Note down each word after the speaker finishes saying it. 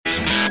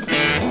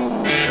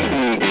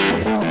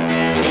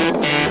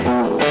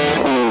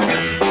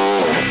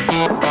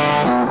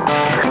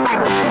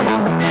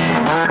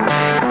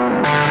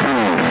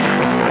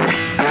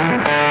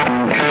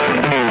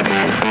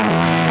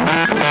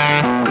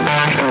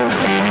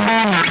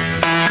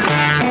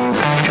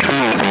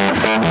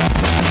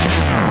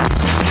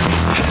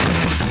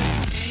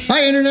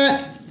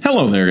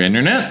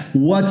Internet.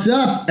 What's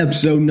up?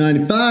 Episode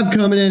 95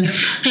 coming in.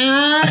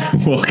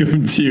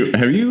 Welcome to...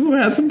 Have you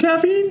had some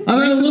caffeine?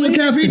 I've had a little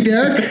caffeine,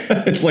 Derek.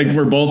 It's like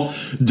we're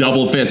both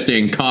double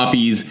fisting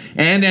coffees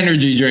and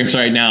energy drinks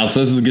right now, so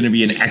this is going to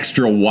be an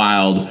extra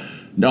wild,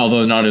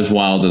 although not as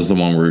wild as the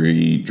one where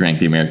we drank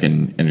the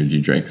American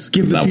energy drinks.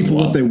 Give the people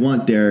what they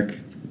want, Derek.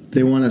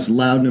 They want us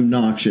loud and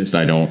obnoxious.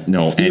 I don't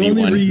know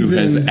anyone who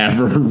has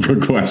ever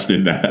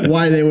requested that.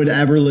 Why they would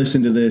ever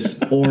listen to this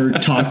or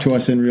talk to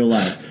us in real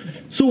life.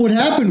 So what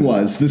happened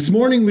was, this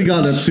morning we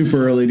got up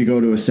super early to go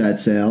to a set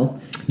sale.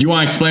 Do you want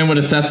to explain what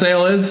a set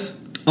sale is?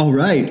 All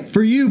right.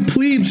 For you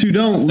plebes who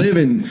don't live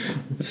in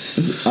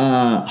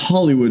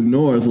Hollywood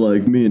North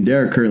like me and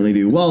Derek currently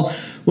do, well,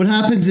 what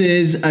happens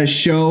is a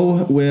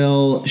show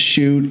will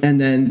shoot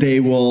and then they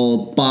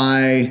will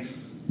buy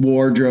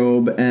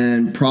wardrobe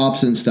and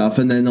props and stuff,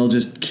 and then they'll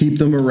just keep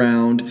them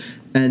around,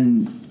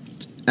 and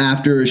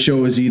after a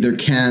show is either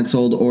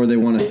canceled or they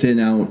want to thin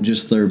out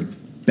just their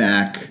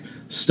back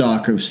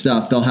stock of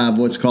stuff, they'll have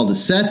what's called a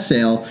set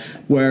sale,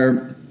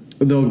 where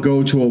they'll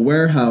go to a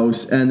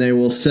warehouse and they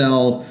will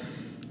sell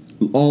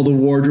all the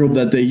wardrobe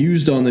that they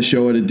used on the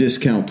show at a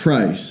discount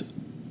price.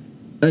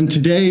 And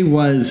today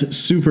was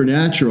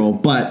Supernatural,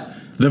 but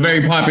the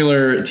very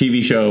popular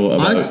TV show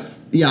about...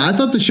 I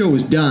thought the show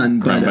was done,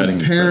 but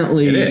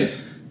apparently it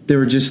is. They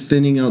were just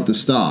thinning out the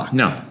stock.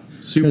 No.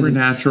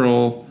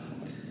 Supernatural.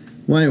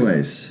 Well,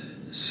 anyways,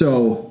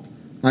 so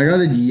I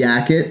got a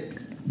jacket.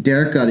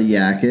 Derek got a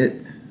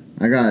jacket.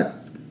 I got...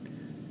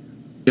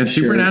 Yeah,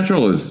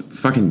 Supernatural is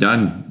fucking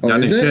done. Oh,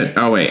 done as shit.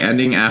 Oh, wait.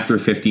 Ending after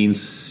 15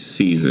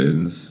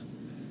 seasons.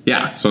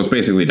 Yeah, so it's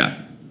basically done.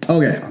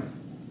 Okay.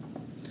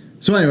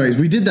 So anyways,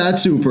 we did that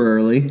super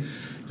early.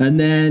 And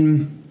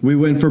then we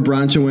went for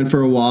brunch and went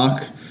for a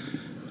walk.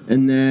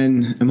 And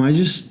then, am I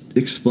just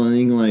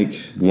explaining like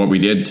what we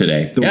did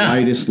today? The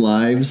widest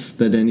lives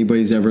that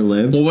anybody's ever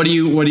lived? Well, what do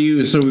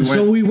you?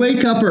 So we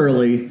wake up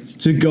early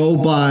to go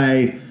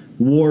buy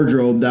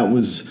wardrobe that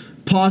was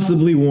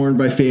possibly worn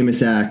by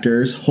famous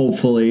actors,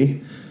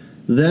 hopefully.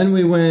 Then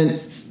we went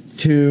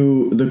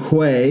to the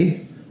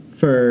Quay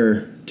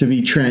to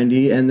be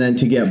trendy, and then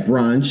to get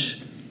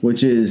brunch,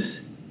 which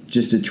is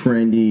just a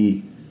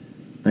trendy,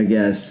 I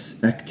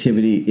guess,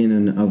 activity in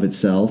and of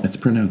itself. It's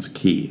pronounced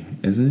key,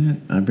 isn't it?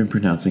 I've been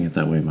pronouncing it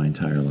that way my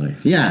entire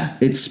life. Yeah,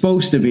 it's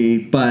supposed to be,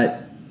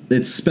 but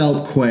it's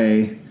spelt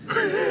Quay.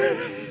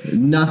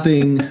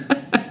 Nothing.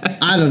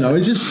 I don't know.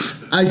 It's just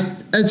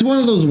it's one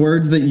of those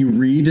words that you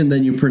read and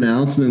then you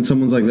pronounce, and then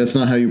someone's like, "That's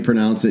not how you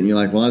pronounce it," and you're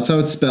like, "Well, that's how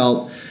it's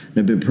spelt." And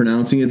I've been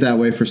pronouncing it that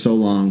way for so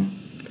long.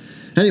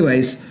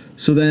 Anyways,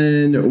 so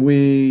then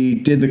we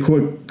did the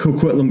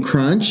Coquitlam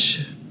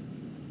Crunch,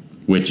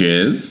 which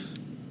is.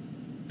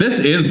 This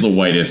is the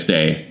whitest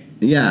day.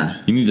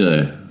 Yeah. You need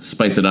to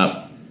spice it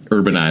up,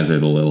 urbanize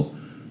it a little.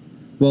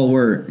 Well,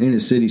 we're in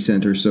a city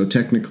center, so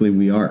technically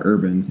we are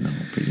urban. No,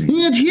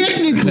 yeah,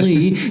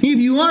 technically, if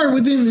you are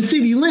within the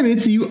city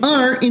limits, you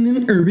are in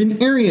an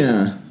urban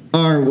area.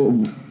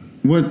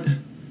 What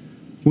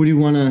do you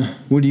wanna?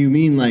 What do you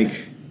mean,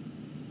 like,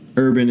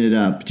 urban it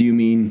up? Do you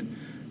mean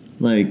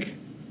like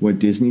what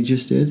Disney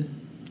just did?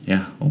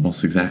 Yeah,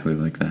 almost exactly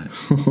like that.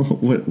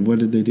 What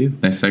did they do?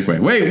 Nice segue.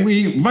 Wait,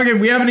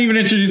 we haven't even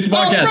introduced the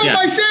podcast yet.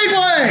 My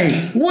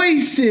segue!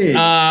 Wasted! So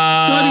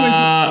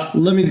anyways,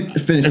 let me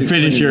finish.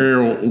 Finish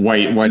your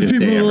whitest day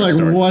people ever are like,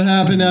 story. what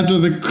happened after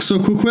the... So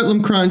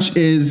Coquitlam Crunch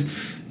is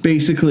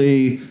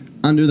basically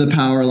under the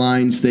power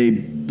lines. They,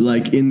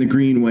 like, in the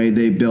Greenway,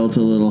 they built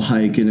a little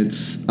hike, and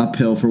it's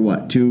uphill for,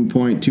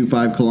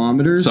 2.25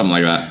 kilometers? Something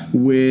like that.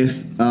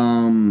 With,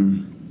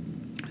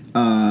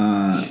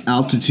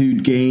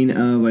 altitude gain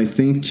of I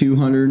think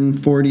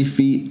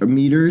 240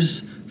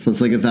 meters, so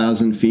it's like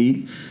 1,000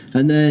 feet,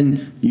 and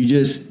then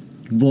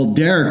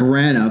Derek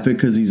ran up it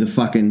because he's a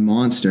fucking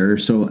monster,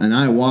 and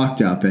I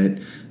walked up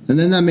it, and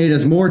then that made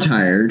us more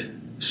tired,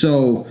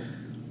 so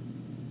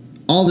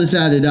all this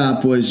added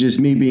up was just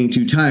me being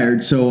too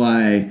tired, so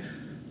I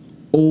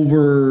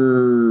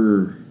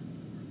over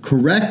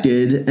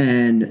corrected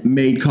and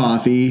made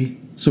coffee.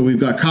 So we've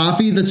got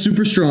coffee that's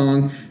super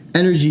strong,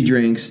 energy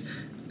drinks,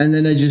 and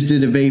then I just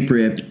did a vape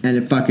rip, and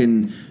it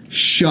fucking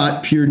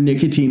shot pure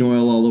nicotine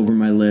oil all over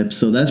my lips.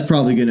 So that's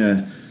probably going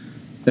to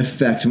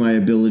affect my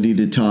ability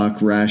to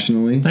talk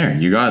rationally. There,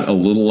 you got a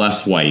little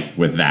less white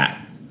with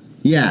that.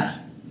 Yeah.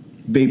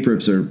 Vape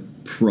rips are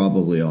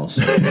probably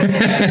also. I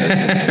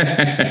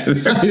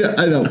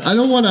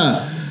don't want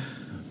to...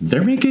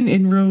 They're making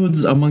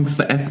inroads amongst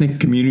the ethnic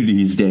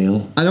communities,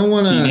 Dale. I don't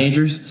want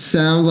to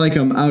sound like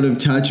I'm out of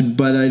touch,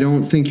 but I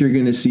don't think you're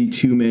going to see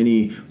too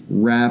many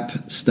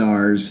rap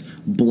stars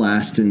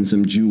blasting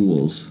some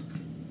jewels.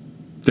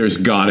 There's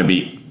gotta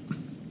be.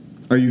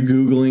 Are you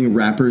Googling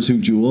rappers who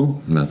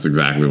jewel? That's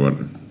exactly what.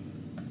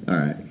 All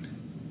right.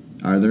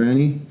 Are there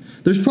any?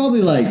 There's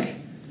probably like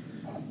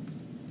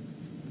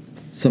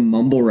some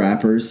mumble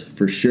rappers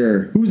for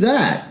sure. Who's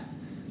that?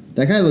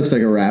 That guy looks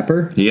like a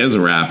rapper. He is a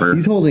rapper.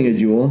 He's holding a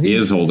jewel. He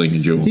is holding a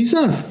jewel. He's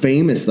not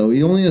famous, though.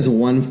 He only has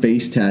one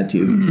face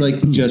tattoo. He's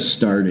like just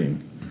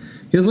starting.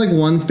 He has like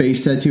one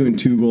face tattoo and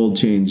 2 gold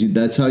chains.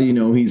 That's how you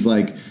know he's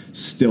like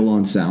still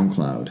on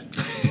SoundCloud.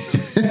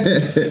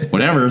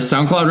 Whatever.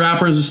 SoundCloud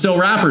rappers are still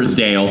rappers,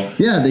 Dale.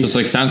 Yeah, just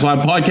like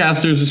SoundCloud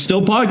podcasters are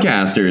still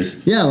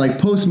podcasters. Yeah, like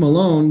Post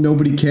Malone,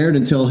 nobody cared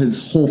until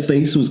his whole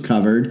face was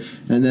covered,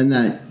 and then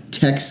that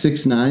Tech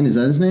 6ix9ine, is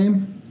that his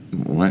name?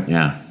 What?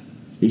 Yeah.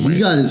 He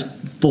got his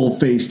full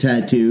face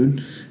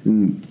tattooed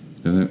and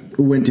Is it?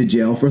 went to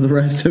jail for the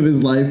rest of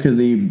his life because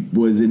he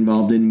was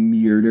involved in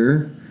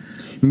murder.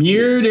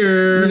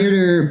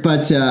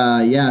 But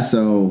yeah,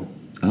 so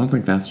I don't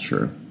think that's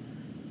true.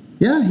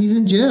 yeah, he's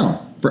in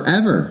jail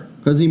forever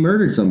because he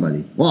murdered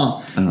somebody.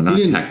 Well, I don't know.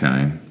 Tech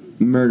 9.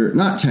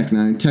 Not Tech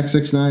 9, Tech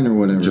 6ix9ine or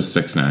whatever. Just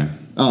 6ix9ine.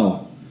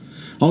 Oh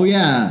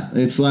yeah,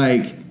 it's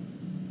like.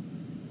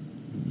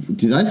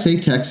 Did I say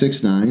Tech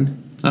 6ix9ine?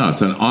 Oh,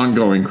 it's an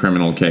ongoing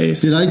criminal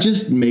case. Did I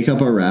just make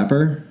up a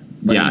rapper?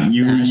 Like yeah,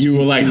 you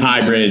were like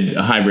hybrid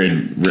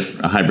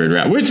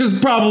rap, which is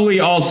probably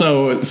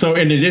also so.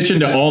 In addition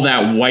to all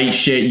that white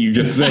shit you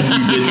just said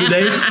you did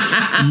today,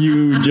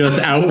 you just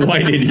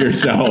out-whited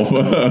yourself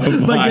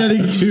by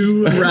getting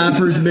 2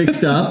 rappers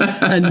mixed up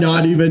and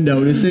not even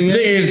noticing it.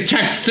 It's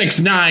Tech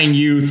 6ix9ine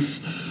youths.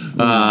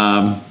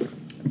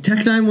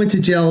 Tech 9 went to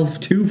jail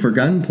too for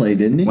gunplay,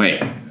 didn't he? Wait,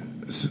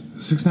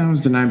 6ix9ine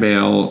was denied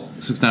bail.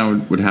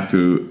 6ix9ine would have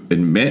to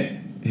admit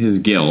his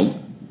guilt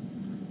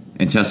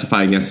and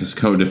testify against his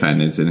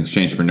co-defendants in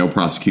exchange for no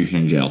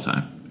prosecution and jail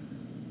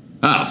time.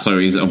 Oh, so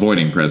he's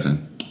avoiding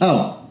prison.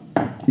 Oh,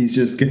 he's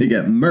just going to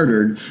get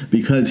murdered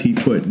because he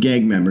put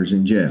gang members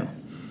in jail.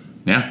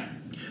 Yeah.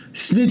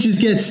 Snitches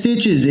get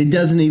stitches. It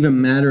doesn't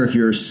even matter if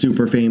you're a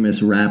super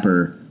famous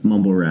rapper,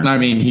 mumble rapper. I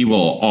mean, he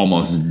will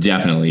almost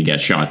definitely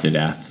get shot to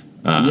death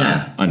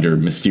under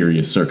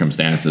mysterious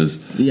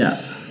circumstances.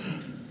 Yeah.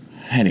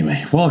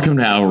 Anyway, welcome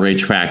to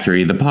Outrage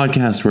Factory, the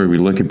podcast where we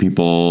look at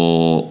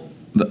people...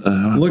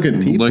 look at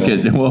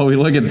people. We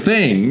look at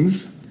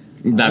things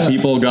that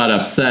people got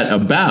upset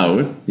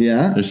about.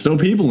 Yeah. There's still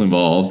people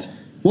involved.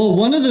 Well,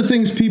 one of the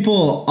things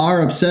people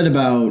are upset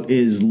about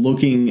is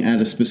looking at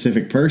a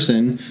specific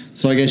person.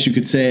 So I guess you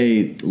could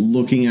say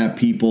looking at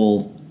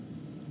people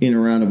in a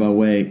roundabout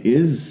way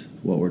is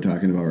what we're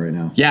talking about right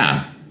now.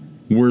 Yeah.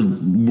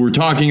 We're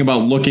talking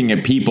about looking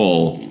at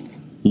people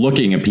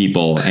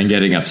and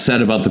getting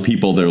upset about the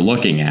people they're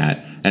looking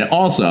at. And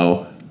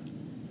also,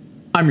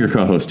 I'm your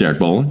co-host, Derek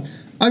Bolin.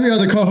 I'm your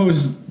other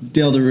co-host,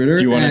 Dale DeRuiter.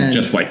 Do you want to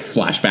just like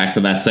flash back to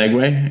that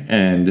segue?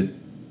 And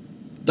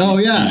oh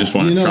yeah, you just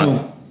want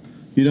to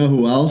you know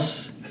who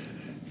else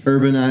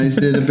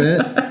urbanized it a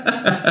bit?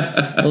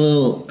 a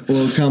little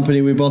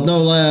company we both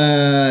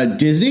know,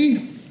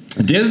 Disney.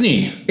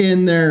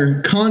 In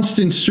their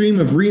constant stream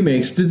of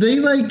remakes, did they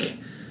like?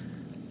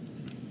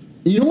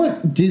 You know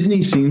what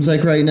Disney seems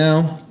like right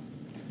now?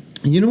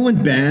 You know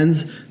when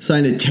bands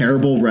sign a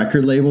terrible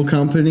record label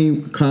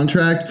company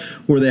contract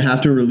where they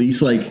have to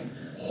release like.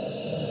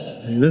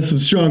 That's some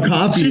strong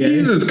coffee.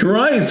 Jesus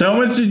Christ, how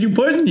much did you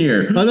put in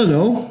here? I don't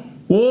know.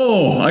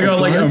 Whoa, I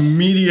got like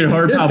immediate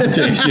heart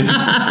palpitations.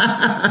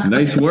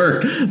 Nice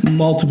work.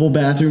 Multiple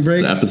bathroom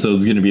breaks. The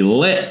episode's going to be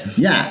lit.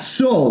 Yeah,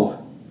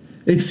 so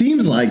it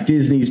seems like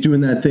Disney's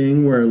doing that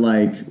thing where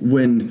like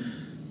when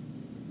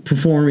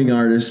performing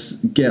artists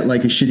get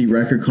like a shitty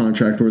record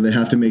contract where they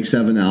have to make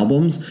 7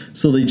 albums,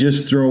 so they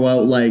just throw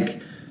out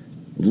like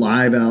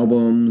live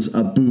albums,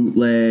 a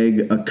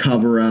bootleg, a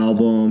cover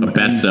album, a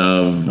best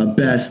of,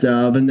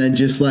 and then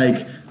just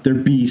like their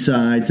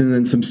B-sides and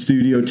then some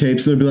studio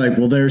tapes. They'll be like,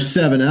 well, there's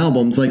 7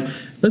 albums. Like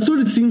that's what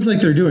it seems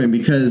like they're doing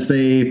because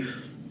they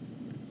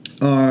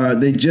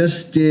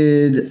just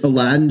did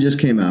Aladdin just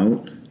came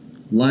out.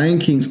 Lion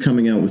King's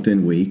coming out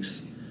within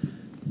weeks.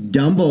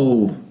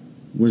 Dumbo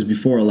was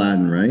before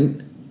Aladdin, right?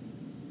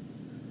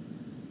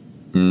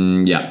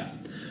 Yeah.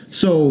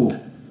 So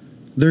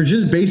they're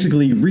just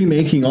basically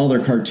remaking all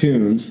their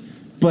cartoons,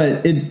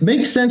 but it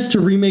makes sense to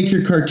remake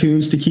your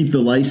cartoons to keep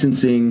the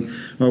licensing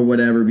or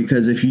whatever,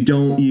 because if you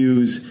don't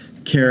use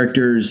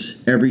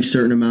characters every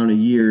certain amount of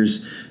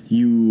years,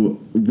 you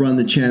run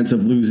the chance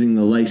of losing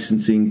the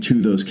licensing to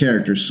those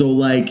characters. So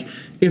like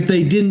if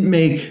they didn't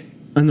make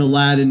an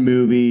Aladdin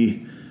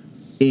movie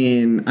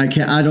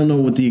I don't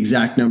know what the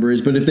exact number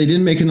is, but if they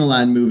didn't make an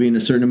Aladdin movie in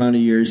a certain amount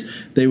of years,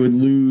 they would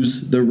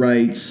lose the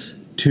rights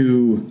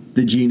to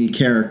the genie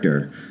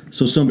character.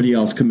 So somebody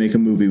else could make a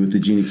movie with the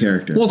genie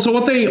character. Well, so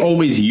what they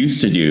always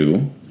used to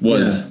do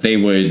was they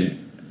would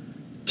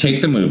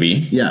take the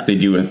movie. Yeah. They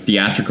do a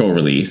theatrical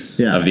release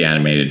of the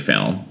animated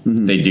film.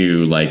 Mm-hmm. They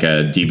do like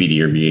a DVD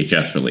or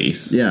VHS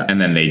release. Yeah.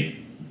 And then they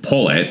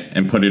pull it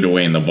and put it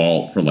away in the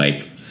vault for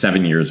like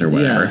 7 years or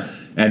whatever. Yeah.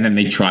 And then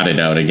they trot it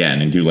out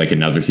again and do like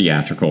another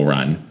theatrical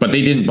run. But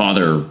they didn't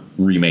bother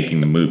remaking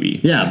the movie.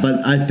 Yeah,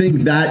 but I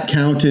think that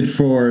counted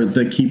for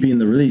the keeping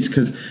the release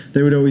because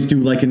they would always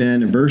do like an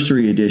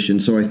anniversary edition.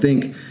 So I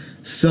think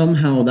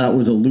somehow that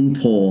was a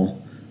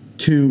loophole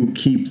to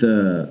keep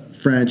the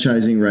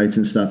franchising rights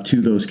and stuff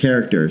to those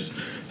characters.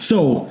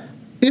 So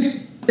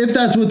if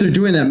that's what they're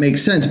doing, that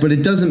makes sense. But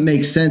it doesn't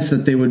make sense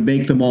that they would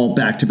make them all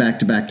back to back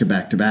to back to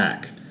back to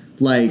back.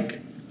 Like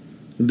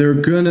they're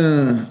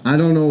gonna, I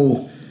don't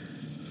know,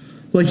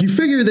 like you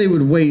figure they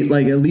would wait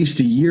like at least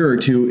a year or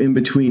two in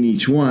between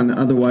each one,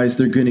 otherwise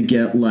they're gonna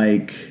get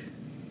like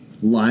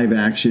live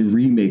action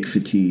remake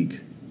fatigue.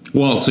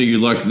 Well, so you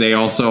look, they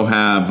also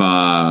have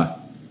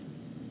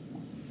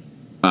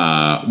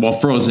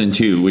Frozen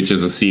 2, which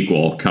is a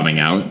sequel coming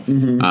out.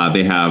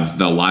 They have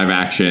the live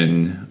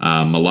action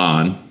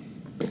Milan,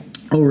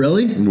 Oh,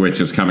 really? which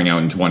is coming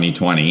out in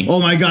 2020. Oh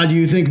my god, do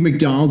you think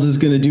McDonald's is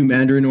gonna do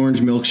mandarin orange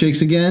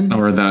milkshakes again?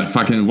 Or that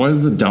fucking, what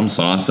is the dumb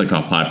sauce that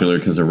got popular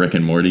because of Rick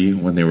and Morty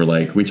when they were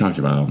like, we talked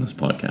about it on this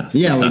podcast.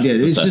 Yeah, The we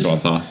did. the It's Szechuan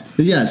just sauce.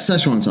 Yeah,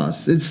 Szechuan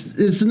sauce.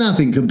 It's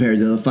nothing compared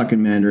to the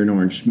fucking mandarin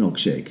orange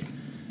milkshake.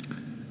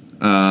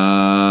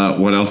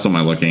 What else am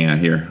I looking at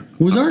here?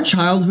 Was our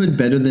childhood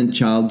better than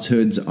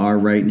childhoods are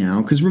right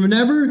now? Because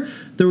whenever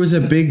there was a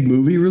big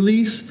movie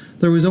release,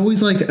 there was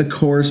always like a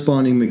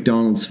corresponding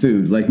McDonald's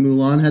food. Like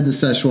Mulan had the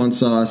Szechuan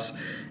sauce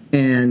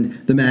and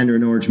the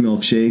mandarin orange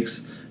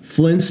milkshakes.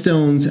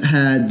 Flintstones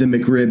had the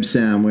McRib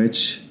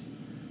sandwich.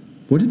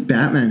 What did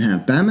Batman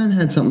have? Batman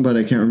had something, but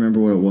I can't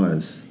remember what it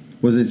was.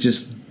 Was it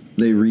just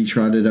they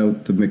retrotted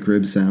out the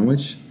McRib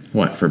sandwich?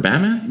 What, for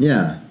Batman?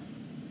 Yeah.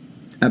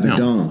 At No.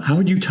 McDonald's. How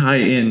would you tie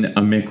in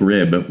a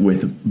McRib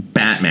with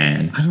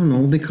Batman? I don't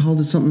know. They called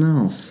it something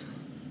else.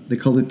 They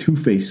called it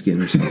Two-Face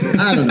skin or something.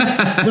 I don't know.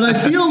 But I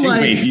feel like...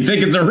 Two-Face, you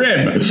think it's a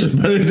rib,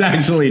 but it's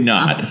actually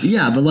not.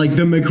 Yeah, but like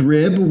the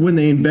McRib, when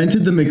they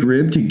invented the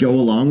McRib to go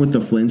along with the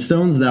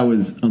Flintstones, that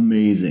was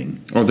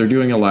amazing. Oh, they're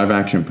doing a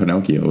live-action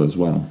Pinocchio as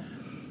well.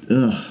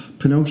 Ugh.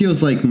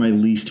 Pinocchio's like my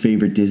least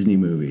favorite Disney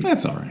movie.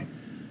 That's all right.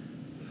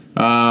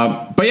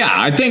 But yeah,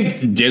 I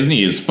think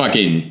Disney is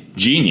fucking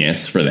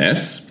genius for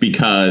this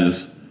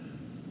because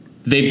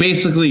they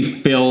basically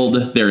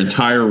filled their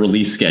entire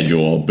release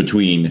schedule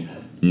between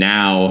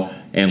now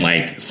and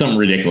like something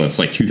ridiculous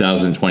like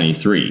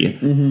 2023.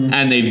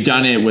 And they've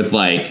done it with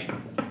like,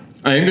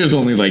 I think there's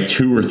only like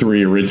 2 or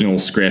 3 original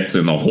scripts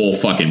in the whole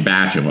fucking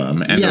batch of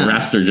them. And Yeah. the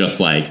rest are just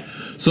like,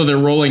 so they're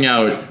rolling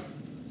out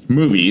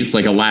movies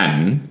like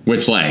Aladdin,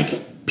 which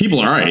like people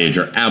our age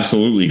are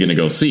absolutely going to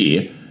go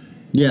see.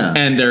 Yeah.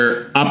 And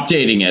they're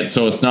updating it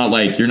so it's not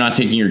like you're not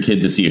taking your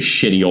kid to see a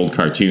shitty old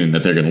cartoon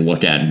that they're going to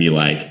look at and be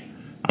like,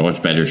 I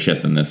watch better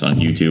shit than this on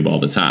YouTube all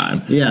the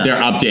time. Yeah. They're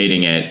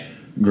updating it,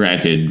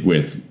 granted,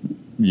 with,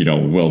 you know,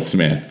 Will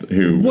Smith,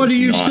 who... What are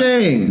you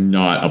saying?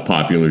 Not a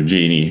popular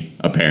genie,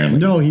 apparently.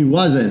 No, he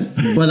wasn't.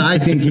 But I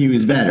think he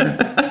was better.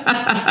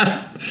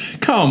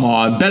 Come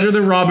on, better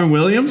than Robin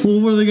Williams?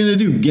 Well, what are they going to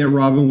do? Get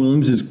Robin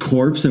Williams'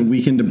 corpse and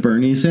Weekend at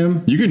Bernie's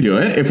him? You can do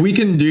it. If we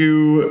can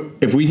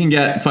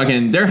get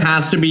fucking... There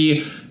has to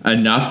be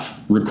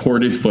enough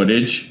recorded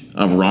footage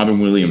of Robin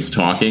Williams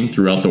talking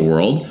throughout the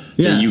world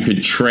Yeah. that you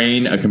could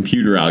train a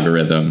computer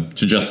algorithm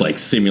to just like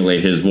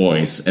simulate his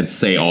voice and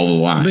say all the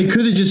lines. They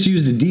could have just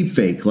used a deep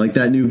fake, like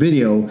that new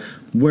video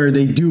where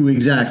they do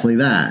exactly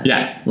that.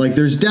 Yeah. Like,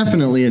 there's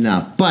definitely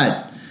enough.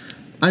 But,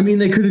 I mean,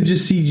 they could have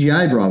just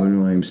CGI'd Robin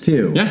Williams,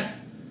 too. Yeah.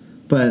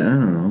 But, I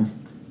don't know.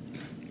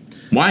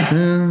 Why?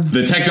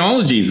 The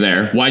technology's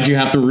there. Why'd you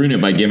have to ruin it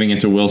by giving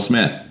it to Will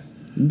Smith?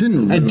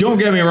 Didn't And don't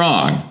get me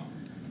wrong.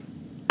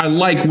 I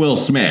like Will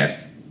Smith.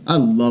 I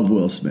love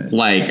Will Smith.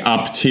 Like,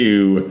 up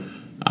to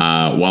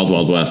Wild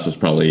Wild West was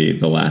probably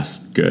the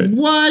last good.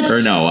 What?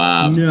 Or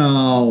no,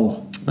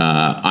 No.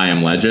 I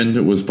Am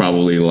Legend was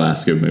probably the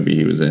last good movie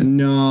he was in.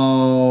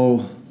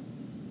 No.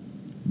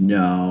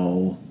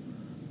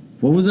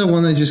 What was that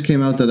one that just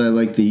came out that I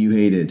liked that you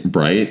hated?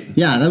 Bright?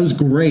 Yeah, that was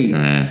great.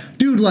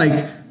 Dude,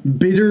 like,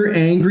 bitter,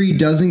 angry,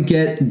 doesn't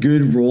get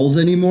good roles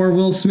anymore,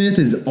 Will Smith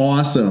is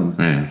awesome.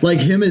 Like,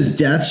 him as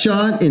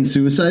Deathshot in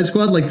Suicide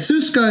Squad. Like,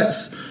 Suicide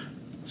Squad.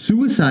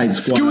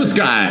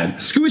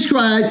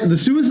 The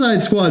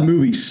Suicide Squad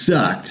movie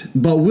sucked,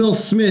 but Will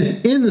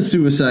Smith in the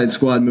Suicide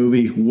Squad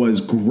movie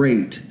was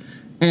great.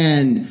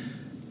 And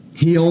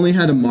he only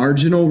had a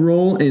marginal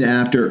role in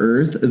After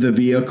Earth, the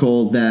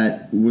vehicle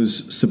that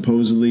was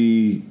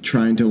supposedly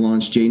trying to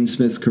launch Jaden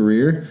Smith's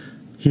career.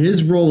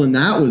 His role in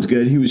that was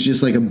good. He was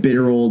just like a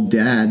bitter old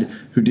dad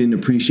who didn't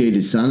appreciate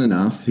his son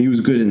enough. He was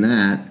good in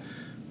that.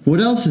 What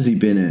else has he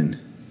been in?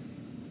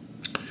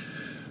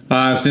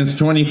 Since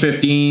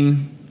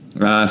 2015,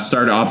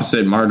 starred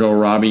opposite Margot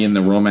Robbie in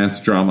the romance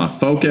drama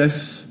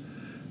Focus.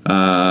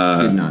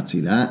 Did not see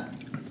that.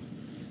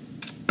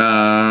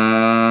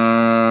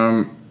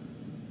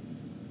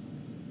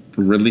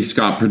 Ridley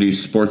Scott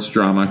produced sports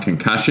drama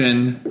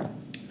Concussion.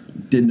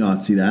 Did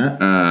not see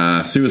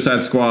that.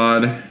 Suicide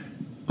Squad.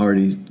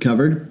 Already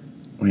covered.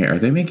 Wait, are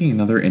they making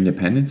another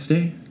Independence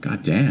Day?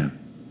 God damn.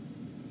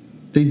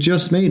 They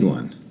just made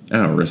one.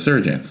 Oh,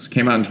 Resurgence.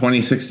 Came out in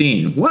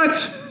 2016.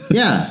 What?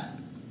 Yeah.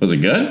 Was it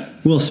good?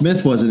 Will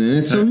Smith wasn't in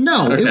it, so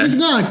no, Okay. it was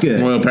not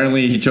good. Well,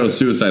 apparently he chose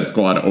Suicide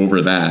Squad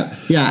over that.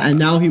 Yeah, and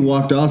now he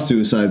walked off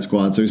Suicide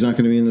Squad, so he's not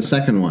going to be in the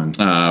second one.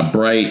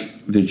 Bright,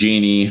 The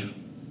Genie.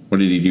 What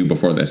did he do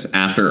before this?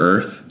 After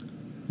Earth?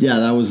 Yeah,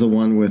 that was the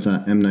one with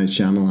M. Night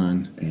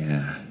Shyamalan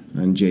Yeah.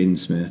 and Jaden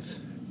Smith.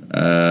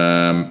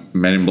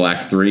 Men in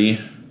Black 3.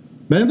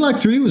 Men in Black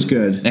 3 was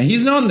good. And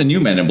he's not in the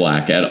new Men in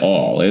Black at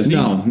all, is he?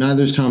 No,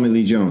 neither's Tommy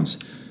Lee Jones.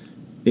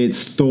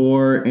 It's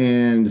Thor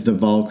and the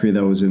Valkyrie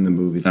that was in the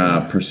movie.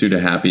 Pursuit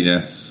of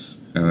Happiness.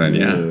 And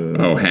then,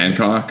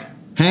 Hancock.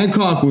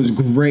 Hancock was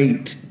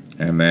great.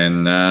 And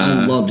then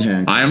I loved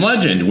Hancock. I Am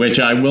Legend, which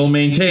I will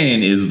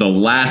maintain is the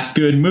last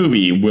good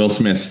movie Will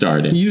Smith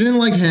starred in. You didn't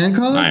like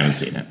Hancock? I haven't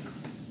seen it.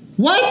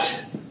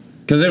 What?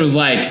 Because it was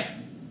like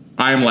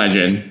I Am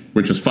Legend,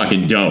 which was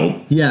fucking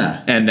dope.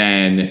 Yeah. And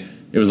then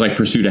it was like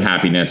Pursuit of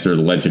Happiness or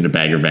The Legend of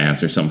Bagger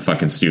Vance or something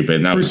fucking stupid.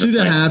 And that Pursuit was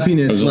of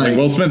Happiness, I was just like,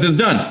 Will Smith is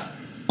done.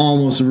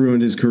 Almost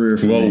ruined his career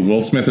for me.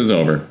 Will Smith is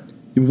over.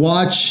 You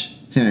watch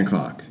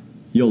Hancock.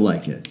 You'll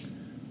like it.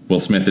 Will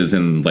Smith is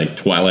in like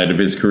twilight of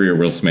his career,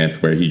 Will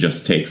Smith, where he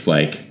just takes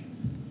like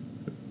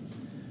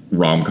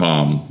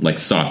rom-com, like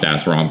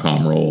soft-ass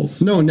rom-com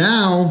roles. No,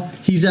 now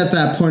he's at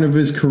that point of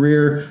his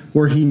career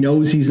where he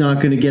knows he's not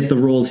going to get the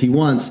roles he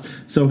wants,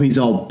 so he's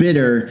all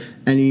bitter,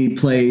 and he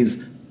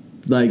plays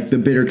like the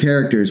bitter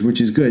characters, which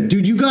is good.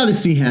 Dude, you got to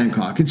see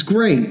Hancock. It's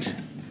great.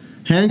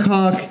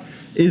 Hancock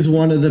is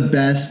one of the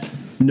best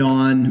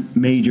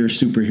non-major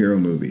superhero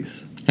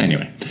movies.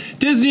 Anyway,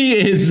 Disney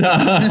is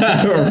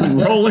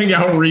rolling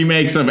out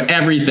remakes of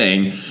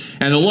everything,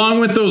 and along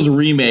with those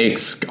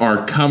remakes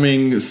are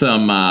coming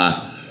some,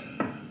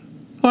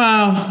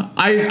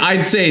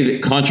 I'd say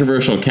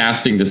controversial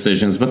casting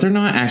decisions, but they're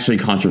not actually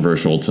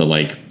controversial to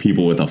like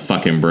people with a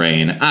fucking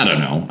brain. I don't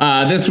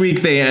know. This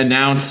week they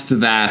announced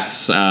that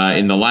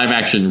in the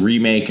live-action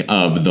remake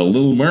of The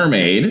Little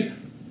Mermaid,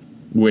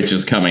 which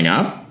is coming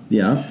up,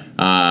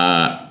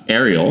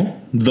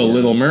 Ariel, The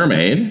Little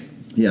Mermaid,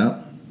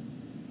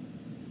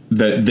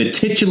 the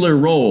titular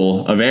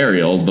role of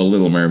Ariel, the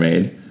Little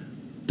Mermaid.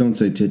 Don't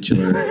say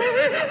titular.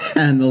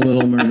 And the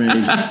Little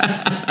Mermaid.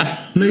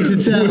 Makes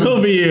it sound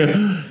will be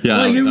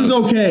like it was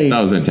okay. That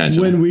was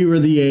intentional. When we were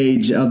the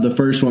age of the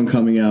first one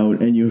coming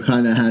out, and you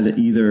kind of had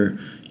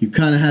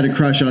a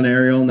crush on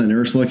Ariel, and then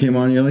Ursula came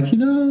on. And you're like, I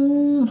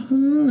don't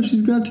know,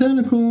 she's got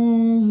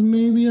tentacles.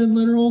 Maybe I'd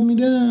let her hold me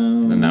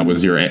down. And that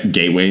was your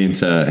gateway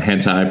into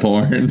hentai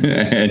porn,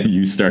 and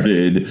you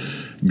started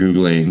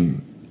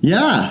Googling.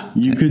 Yeah,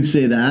 you could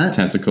say that.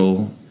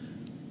 Tentacle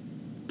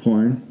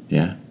porn.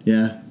 Yeah.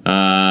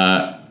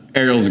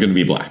 Ariel's going to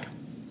be black.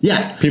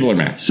 Yeah. People are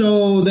mad.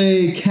 So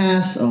they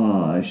cast...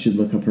 I should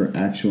look up her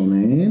actual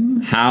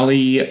name.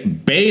 Halle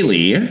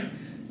Bailey.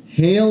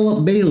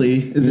 Hale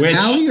Bailey. Is it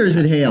Halle or is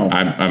it Hale?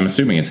 I'm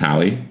assuming it's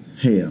Halle.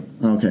 Hale.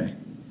 Okay.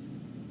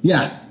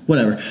 Yeah,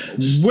 whatever.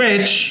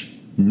 Which,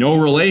 no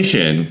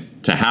relation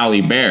to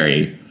Halle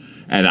Berry.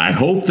 And I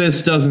hope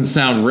this doesn't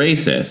sound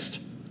racist.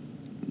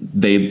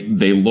 They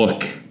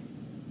look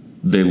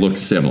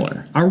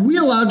similar. Are we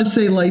allowed to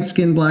say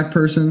light-skinned black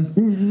person?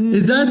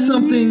 Is that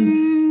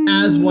something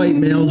as white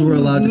males we're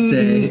allowed to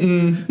say?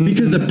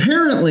 Because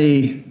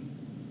apparently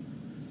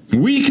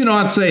we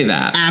cannot say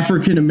that.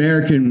 African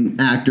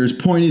American actors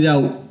pointed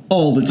out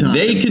all the time.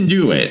 They can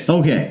do it.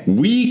 Okay.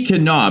 We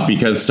cannot,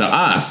 because to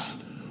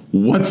us,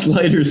 what's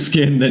lighter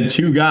skin than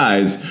two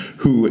guys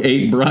who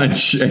ate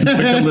brunch and took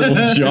a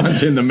little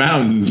jaunt in the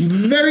mountains?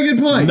 Very good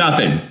point.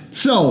 Nothing.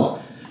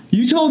 So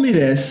you told me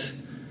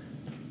this,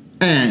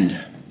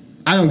 and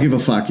I don't give a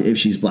fuck if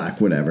she's black,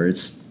 whatever.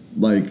 It's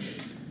like,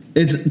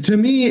 to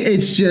me,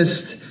 it's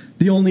just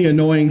the only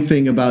annoying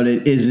thing about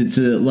it is it's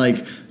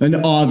like an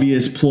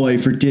obvious ploy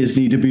for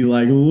Disney to be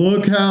like,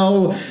 look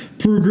how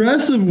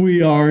progressive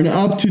we are and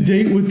up to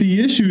date with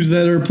the issues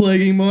that are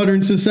plaguing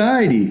modern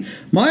society.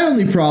 My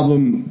only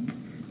problem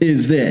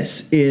is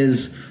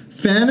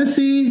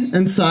fantasy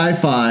and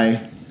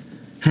sci-fi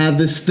have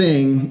this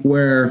thing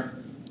where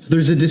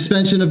there's a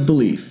suspension of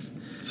belief.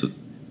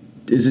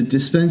 Is it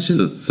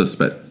suspension?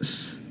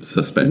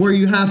 Suspend. Where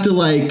you have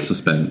to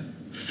suspend.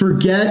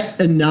 Forget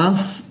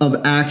enough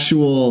of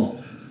actual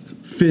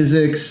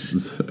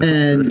physics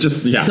and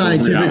just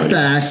scientific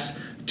facts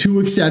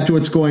to accept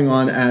what's going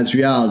on as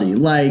reality.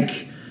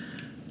 Like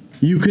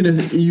you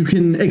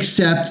can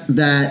accept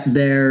that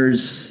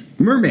there's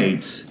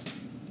mermaids,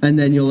 and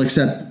then you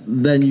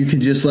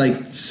can just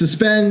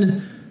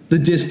suspend the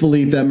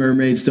disbelief that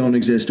mermaids don't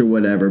exist or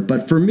whatever.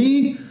 But for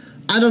me,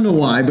 I don't know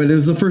why, but it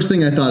was the first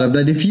thing I thought of,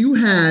 that if you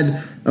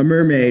had a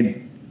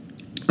mermaid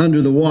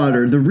under the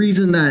water, the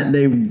reason that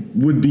they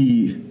would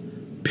be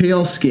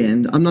pale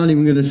skinned, I'm not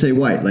even going to say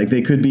white,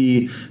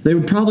 they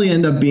would probably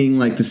end up being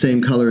the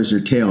same color as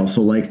their tail,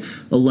 so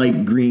a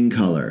light green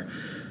color.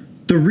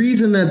 The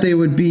reason that they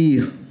would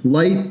be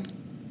light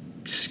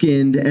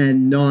skinned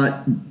and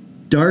not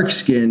dark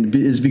skinned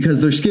is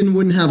because their skin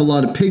wouldn't have a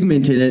lot of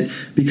pigment in it,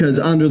 because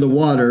under the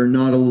water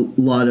not a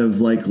lot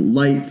of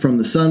light from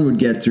the sun would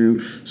get through,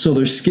 so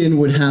their skin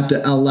would have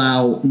to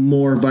allow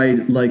more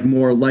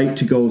light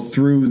to go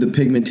through the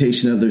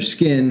pigmentation of their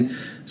skin,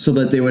 so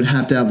that they would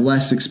have to have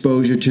less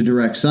exposure to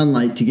direct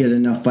sunlight to get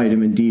enough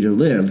vitamin D to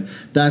live.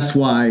 That's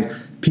why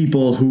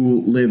people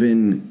who live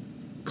in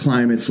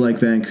climates like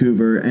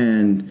Vancouver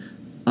and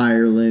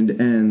Ireland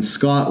and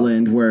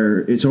Scotland, where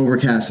it's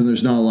overcast and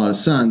there's not a lot of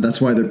sun.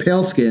 That's why they're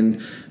pale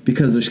skinned,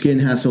 because their skin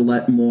has to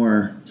let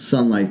more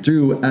sunlight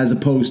through, as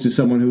opposed to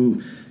someone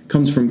who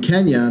comes from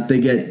Kenya. They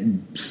get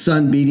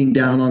sun beating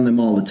down on them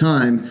all the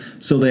time,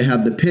 so they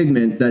have the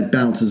pigment that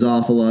bounces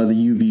off a lot of the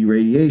UV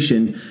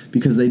radiation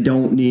because they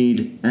don't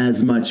need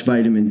as much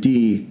vitamin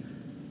D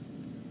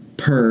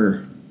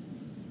per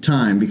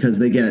time because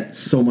they get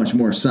so much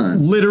more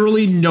sun.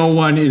 Literally no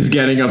one is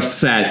getting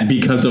upset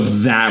because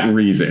of that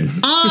reason.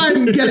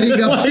 I'm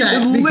getting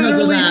upset because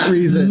of that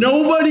reason.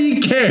 Nobody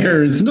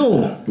cares.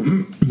 No,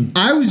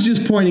 I was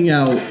just pointing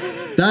out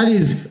that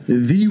is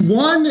the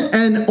one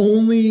and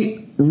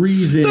only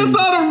reason.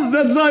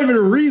 That's not even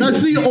a reason.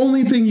 That's the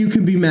only thing you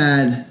can be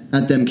mad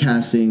at them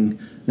casting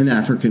an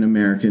African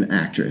American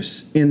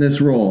actress in this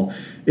role,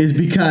 is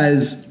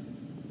because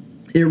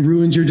it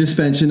ruins your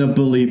suspension of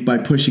belief by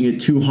pushing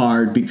it too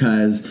hard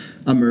because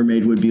a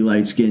mermaid would be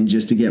light skinned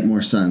just to get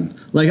more sun.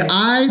 Like,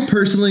 I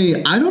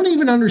personally, I don't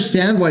even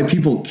understand why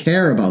people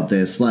care about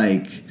this.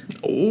 Like,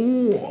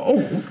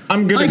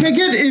 I'm gonna. like, I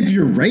get if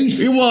you're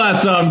racist. Well,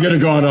 that's I'm gonna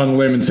go out on a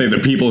limb and say the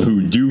people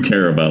who do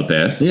care about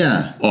this,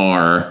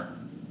 are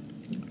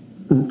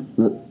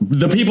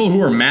the people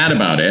who are mad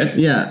about it,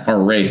 are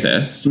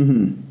racist,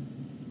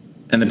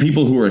 and the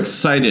people who are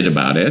excited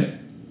about it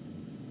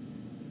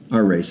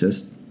are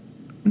racist.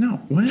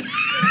 No, what?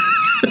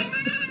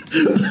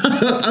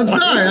 I'm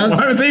sorry.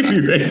 Why would they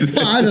be racist?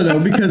 Well, I don't know,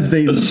 because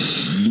they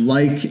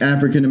like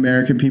African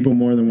American people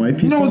more than white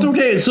people. No, it's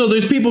okay. So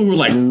there's people who are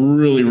like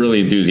really, really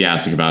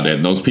enthusiastic about it.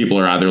 And those people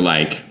are either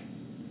like,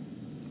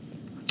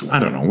 I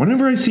don't know.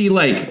 Whenever I see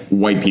like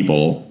white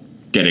people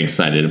getting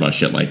excited about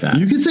shit like that,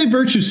 you could say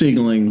virtue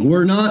signaling.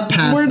 We're not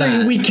past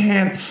that. We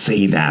can't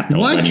say that though.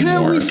 Why anymore.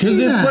 can't we say that?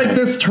 Because it's like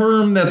this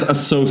term that's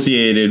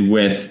associated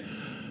with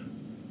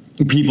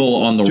people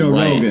on the Joe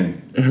right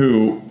Rogan.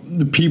 who.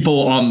 The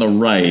people on the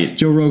right.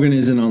 Joe Rogan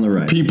isn't on the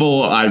right.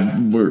 People,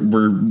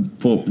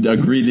 we'll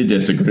agree to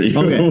disagree.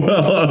 Okay.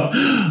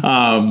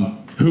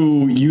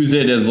 Who use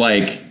it as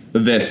like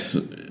this,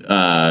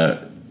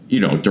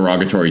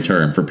 derogatory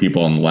term for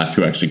people on the left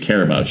who actually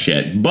care about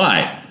shit.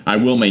 But I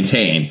will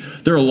maintain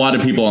there are a lot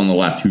of people on the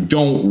left who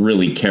don't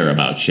really care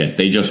about shit.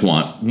 They just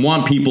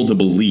want people to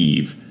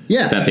believe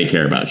that they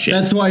care about shit.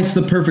 That's why it's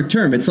the perfect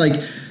term. It's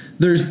like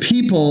there's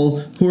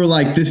people who are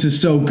like, this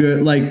is so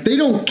good. Like, they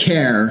don't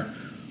care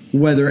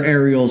whether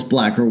Ariel's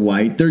black or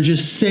white. They're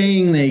just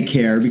saying they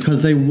care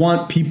because they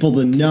want people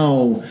to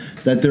know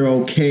that they're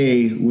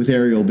okay with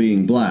Ariel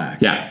being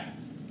black. Yeah.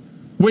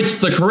 Which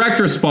the correct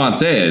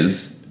response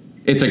is,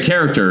 it's a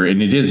character in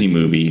a Disney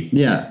movie.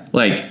 Yeah.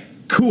 Like,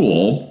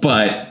 cool,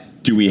 but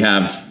do we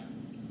have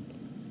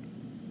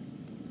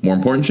more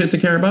important shit to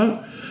care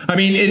about? I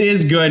mean, it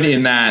is good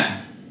in that,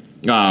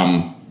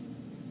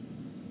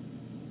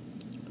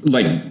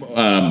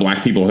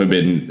 black people have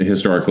been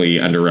historically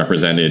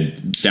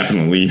underrepresented,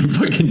 definitely in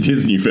fucking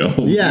Disney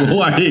films. Yeah.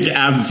 Like,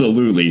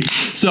 absolutely.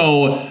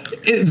 So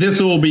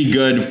this will be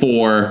good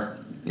for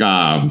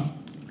African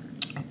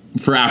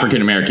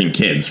American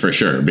kids, for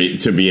sure,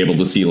 to be able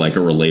to see like a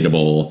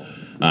relatable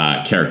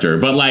character.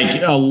 But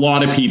like a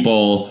lot of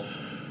people,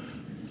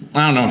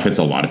 I don't know if it's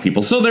a lot of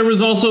people. So there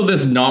was also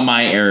this Not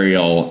My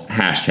Ariel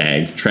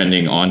hashtag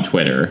trending on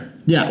Twitter.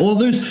 Yeah, well,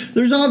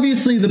 there's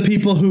obviously the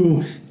people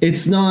who,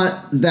 it's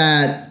not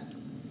that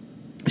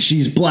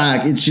she's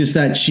black, it's just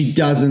that she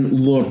doesn't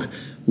look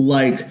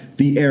like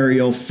the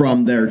Ariel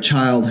from their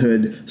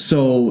childhood,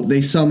 so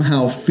they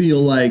somehow feel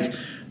like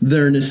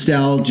their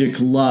nostalgic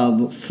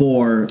love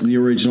for the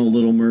original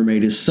Little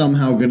Mermaid is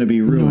somehow going to be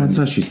ruined. No, it's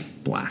not she's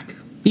black.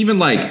 Even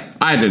like,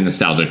 I had a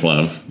nostalgic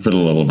love for the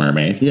Little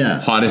Mermaid.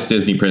 Yeah. Hottest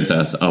Disney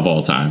princess of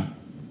all time.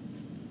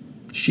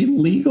 Is she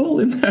legal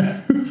in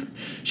that?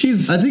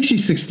 I think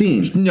she's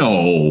 16.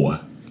 No.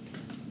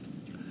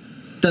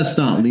 That's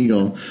not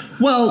legal.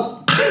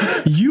 Well,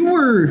 you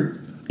were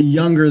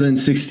younger than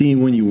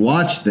 16 when you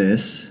watched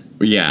this.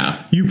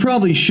 Yeah. You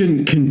probably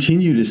shouldn't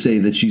continue to say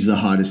that she's the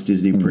hottest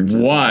Disney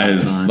princess.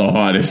 Was the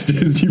hottest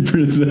Disney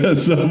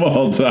princess of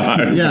all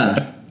time.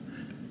 Yeah.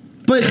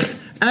 But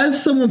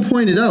as someone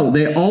pointed out,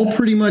 they all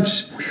pretty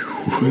much,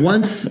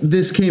 once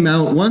this came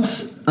out,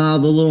 once The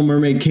Little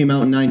Mermaid came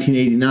out in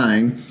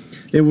 1989,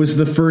 it was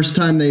the first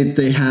time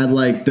they had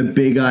like the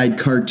big-eyed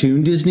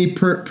cartoon Disney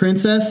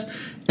princess,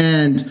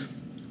 and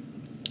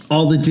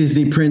all the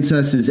Disney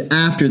princesses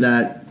after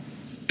that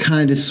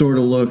kind of sort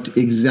of looked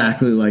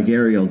exactly like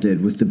Ariel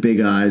did, with the big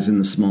eyes and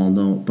the small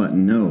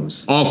button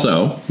nose.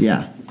 Also,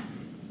 yeah.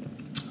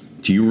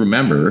 Do you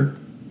remember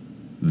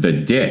the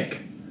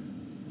dick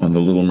on the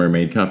Little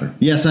Mermaid cover?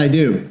 Yes, I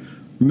do.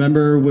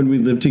 Remember when we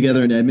lived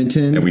together in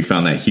Edmonton? And we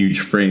found that huge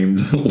framed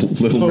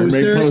Little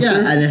Mermaid poster?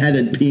 Yeah, and it had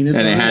a penis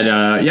and on it. And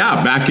it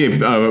had, back if,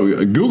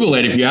 Google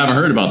it if you haven't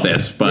heard about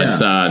this. But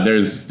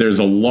there's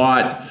a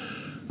lot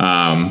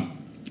of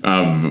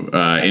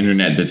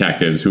internet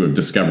detectives who have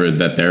discovered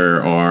that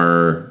there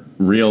are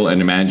real and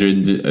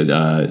imagined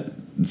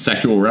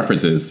sexual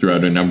references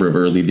throughout a number of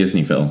early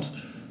Disney films.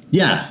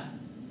 Yeah.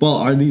 Well,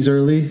 are these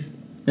early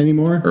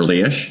anymore?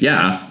 Early-ish,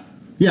 yeah.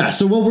 Yeah,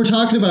 so what we're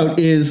talking about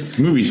is This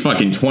movie's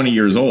fucking 20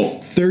 years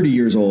old. 30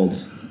 years old.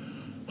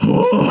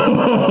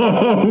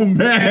 Oh,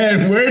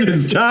 man, where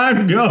does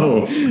time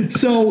go?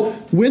 So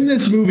when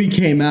this movie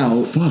came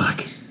out,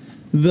 Fuck.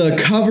 the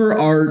cover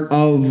art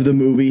of the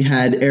movie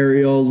had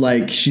Ariel,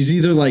 like, she's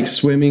either, like,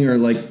 swimming or,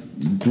 like,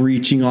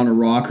 breaching on a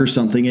rock or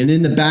something. And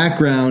in the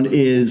background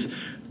is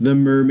the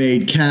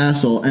mermaid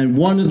castle. And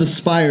one of the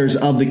spires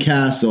of the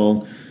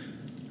castle,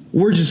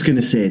 we're just going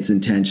to say it's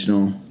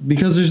intentional.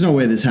 Because there's no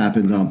way this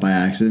happens on by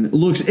accident. It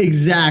looks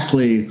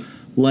exactly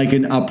like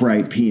an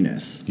upright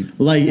penis.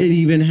 Like, it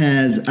even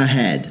has a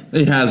head.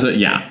 It has a,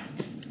 yeah.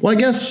 Well, I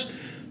guess,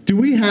 do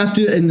we have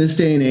to, in this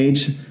day and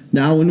age,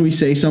 now when we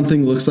say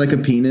something looks like a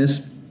penis,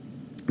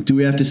 do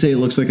we have to say it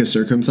looks like a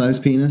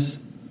circumcised penis?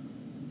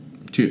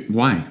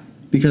 Why?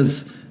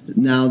 Because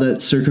now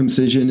that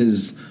circumcision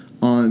is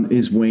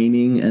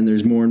waning and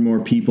there's more and more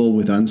people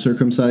with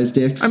uncircumcised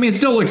dicks. I mean, it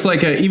still looks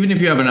like even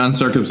if you have an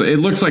uncircumcised, it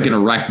looks like an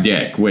erect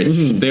dick, which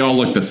they all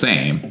look the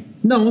same.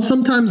 No,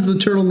 sometimes the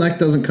turtleneck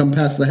doesn't come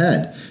past the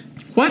head.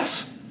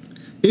 What?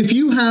 If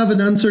you have an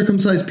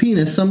uncircumcised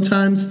penis,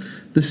 sometimes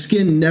the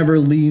skin never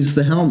leaves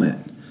the helmet.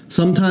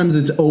 Sometimes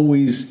it's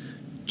always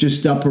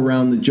just up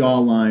around the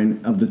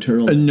jawline of the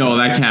turtleneck. No,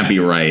 that can't be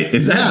right.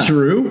 Is that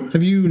true?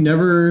 Have you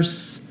never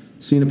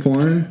seen a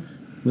porn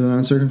with an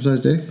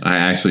uncircumcised dick? I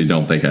actually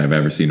don't think I've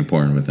ever seen a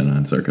porn with an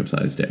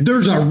uncircumcised dick.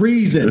 There's a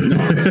reason. No,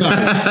 I'm sorry.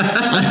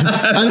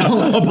 I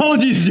don't.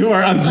 Apologies to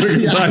our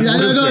uncircumcised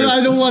listeners.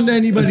 I don't want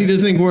anybody to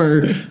think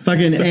we're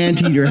fucking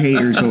anteater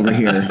haters over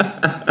here.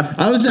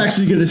 I was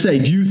actually going to say,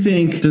 do you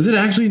think... Does it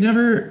actually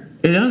never...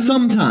 It does?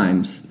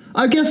 Sometimes.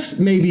 I guess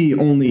maybe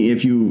only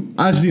if you...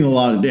 I've seen a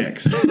lot of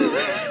dicks.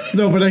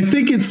 No, but I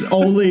think it's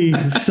only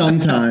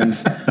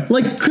sometimes.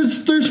 Like,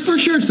 because there's for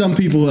sure some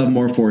people who have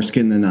more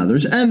foreskin than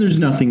others, and there's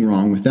nothing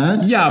wrong with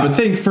that. Yeah, but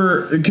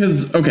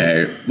because,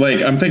 okay,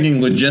 like, I'm thinking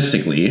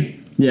logistically.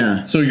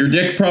 Yeah. So your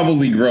dick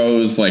probably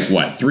grows, like,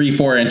 what,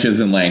 3-4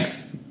 inches in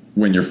length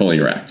when you're fully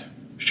erect?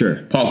 Sure.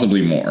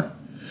 Possibly more.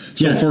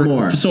 So Yes,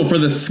 more. So for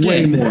the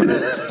skin... Way more.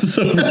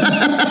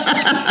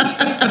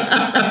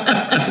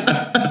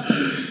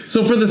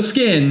 So for the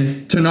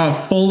skin to not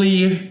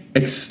fully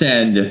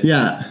extend...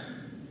 Yeah.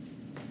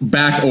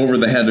 back over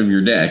the head of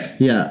your dick,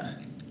 Yeah.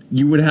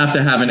 you would have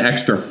to have an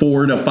extra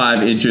 4 to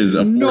 5 inches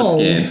of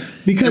foreskin.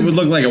 Because it would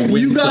look like a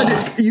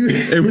windsock.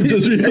 It would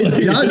just be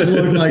it does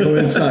look like a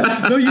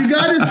windsock. No, you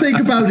got to think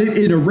about it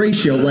in a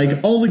ratio. Like,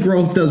 all the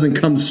growth doesn't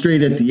come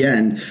straight at the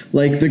end.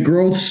 Like, the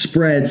growth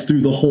spreads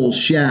through the whole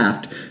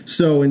shaft.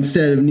 So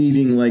instead of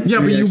needing like yeah,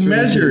 but you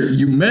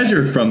inches,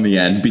 measure from the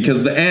end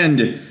because the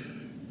end.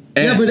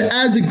 Yeah, but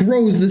as it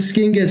grows, the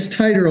skin gets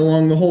tighter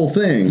along the whole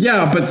thing.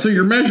 Yeah, but so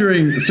you're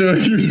measuring. So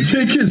if your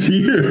dick is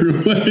here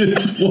when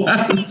it's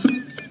flat.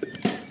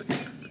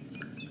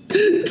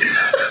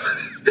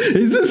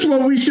 Is this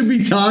what we should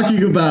be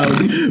talking about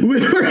when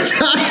we're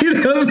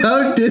talking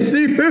about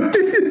Disney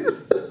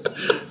movies?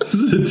 This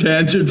is a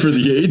tangent for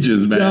the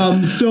ages,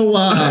 man.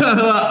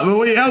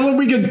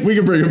 We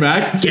can bring it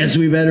back. Guess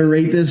we better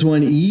rate this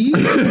one E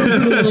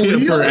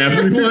for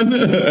everyone.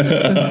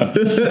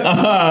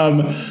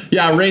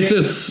 Yeah,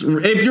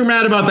 racist. If you're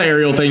mad about the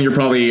Ariel thing, you're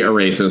probably a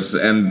racist.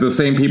 And the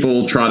same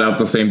people trot out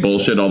the same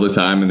bullshit all the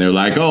time, and they're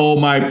like, "Oh,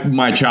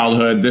 my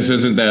childhood. This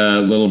isn't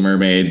the Little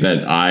Mermaid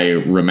that I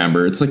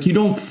remember." It's like you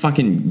don't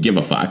fucking give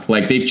a fuck.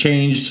 Like they've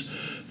changed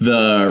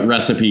the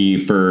recipe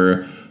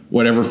for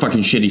whatever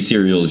fucking shitty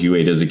cereals you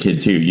ate as a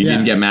kid too. You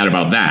didn't get mad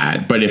about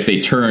that. But if they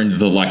turned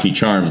the Lucky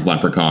Charms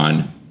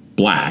leprechaun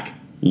black,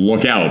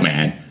 look out,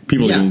 man.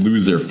 People are going to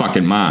lose their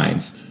fucking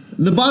minds.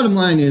 The bottom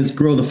line is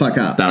grow the fuck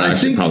up. That would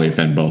actually probably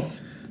offend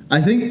both. I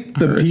think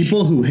the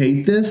people who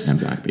hate this and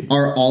black people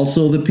are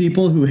also the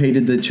people who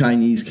hated the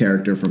Chinese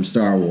character from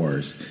Star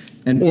Wars.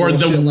 Or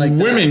the like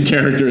women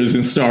characters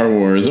in Star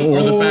Wars.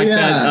 Or the fact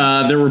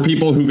that there were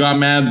people who got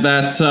mad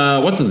that,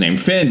 what's his name?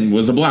 Finn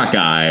was a black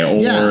guy.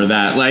 Or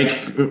that, like,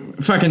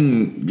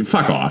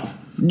 fuck off.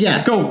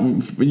 Yeah.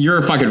 You're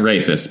a fucking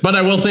racist. But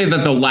I will say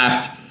that the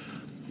left,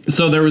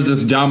 so there was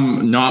this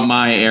dumb not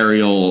my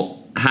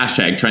Ariel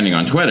hashtag trending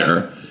on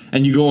Twitter.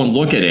 And you go and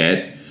look at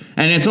it.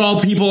 And it's all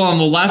people on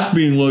the left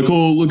being like,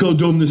 oh, look how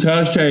dumb this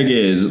hashtag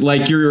is.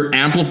 Like, you're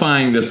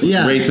amplifying this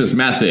racist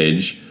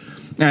message.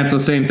 And it's the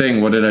same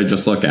thing. What did I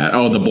just look at?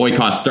 Oh, the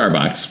boycott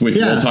Starbucks, which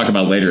we'll talk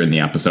about later in the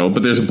episode.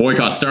 But there's a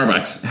boycott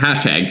Starbucks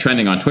hashtag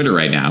trending on Twitter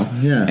right now.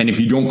 Yeah. And if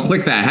you don't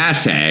click that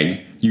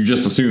hashtag, you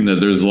just assume that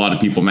there's a lot of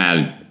people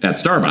mad at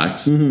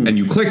Starbucks. Mm-hmm. And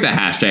you click that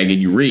hashtag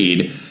and you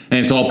read, and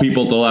it's all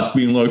people at the left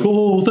being like,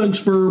 oh, thanks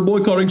for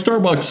boycotting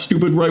Starbucks,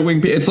 stupid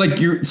right-wing. It's like,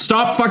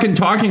 stop fucking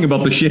talking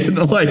about the shit and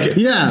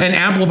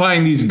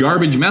amplifying these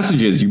garbage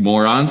messages, you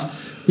morons.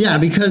 Yeah,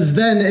 because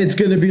then it's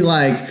going to be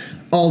like,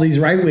 all these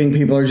right-wing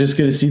people are just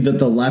going to see that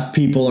the left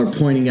people are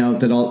pointing out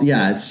that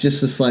it's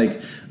just this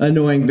like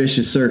annoying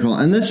vicious circle.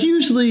 And that's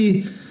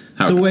usually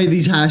the way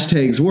these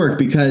hashtags work,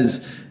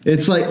 because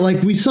it's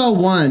like we saw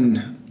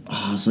one,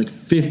 it's like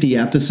 50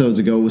 episodes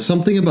ago. It was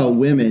something about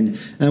women,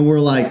 and we're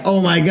like,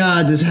 oh my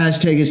God, this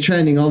hashtag is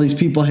trending. All these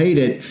people hate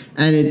it.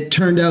 And it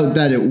turned out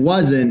that it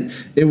wasn't.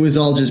 It was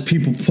all just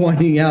people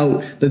pointing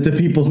out that the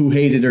people who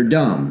hate it are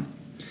dumb.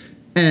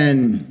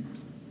 And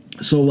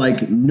so,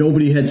 like,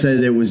 nobody had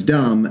said it was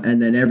dumb,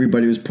 and then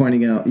everybody was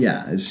pointing out,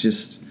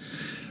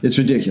 it's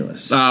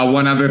ridiculous.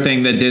 One other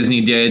thing that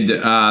Disney did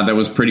that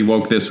was pretty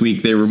woke this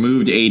week, they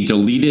removed a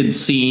deleted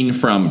scene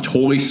from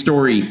Toy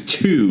Story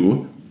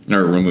 2.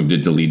 Or removed a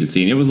deleted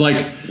scene. It was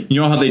like, you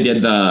know how they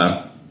did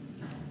I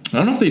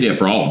don't know if they did it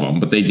for all of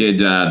them, but they did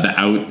the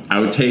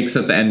outtakes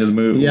at the end of the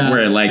movie. Yeah.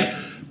 Where, like,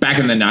 back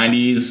in the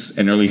 90s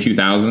and early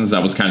 2000s,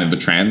 that was kind of the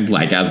trend.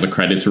 Like, as the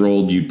credits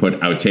rolled, you'd put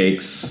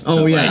outtakes.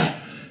 Oh, yeah.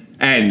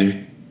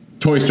 And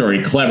Toy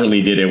Story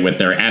cleverly did it with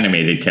their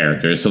animated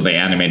characters, so they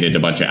animated a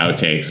bunch of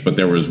outtakes. But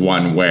there was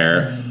one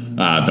where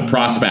the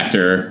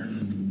prospector,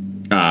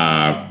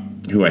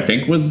 who I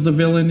think was the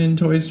villain in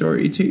Toy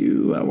Story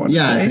 2,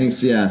 I think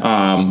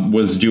so,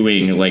 was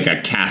doing, like,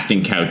 a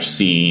casting couch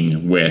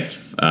scene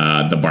with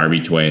the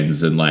Barbie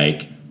twins, and,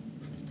 like,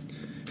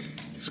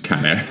 it's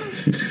kind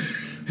of...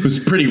 It was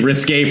pretty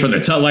risque for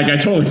the like, I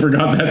totally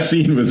forgot that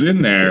scene was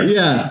in there.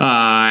 Yeah.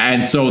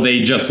 And so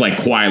they just,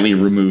 like, quietly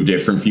removed it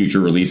from future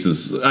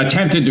releases.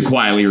 Attempted to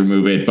quietly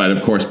remove it, but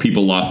of course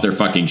people lost their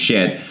fucking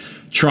shit,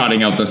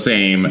 trotting out the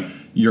same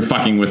 "you're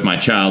fucking with my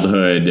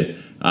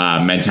childhood"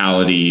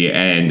 mentality.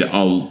 And,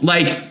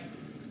 like,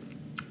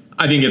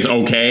 I think it's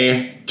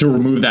okay to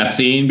remove that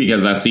scene,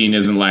 because that scene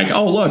isn't like,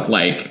 oh, look,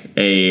 like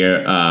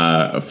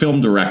a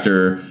film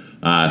director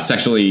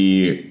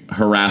sexually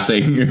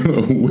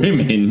harassing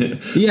women,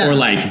 or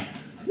like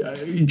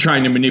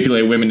trying to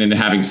manipulate women into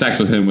having sex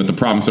with him with the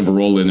promise of a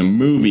role in a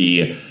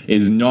movie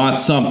is not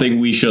something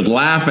we should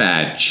laugh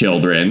at,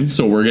 children.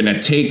 So we're going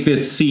to take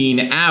this scene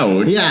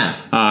out. Yeah.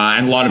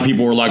 And a lot of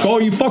people were like, oh,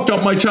 you fucked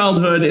up my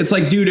childhood. It's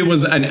like, dude, it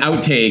was an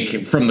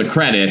outtake from the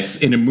credits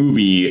in a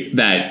movie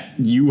that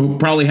you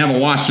probably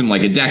haven't watched in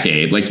like a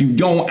decade. Like, you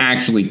don't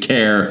actually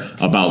care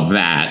about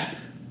that.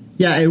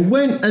 Yeah, it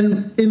went,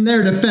 and in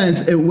their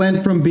defense, it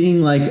went from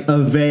being like a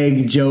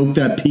vague joke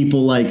that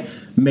people like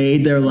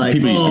made. They're like,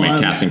 people used to make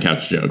casting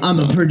couch jokes. I'm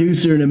a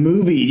producer in a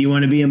movie. Do you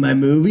want to be in my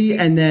movie?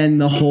 And then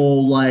the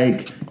whole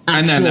like,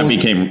 and then that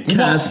became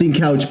casting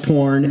couch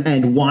porn,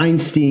 and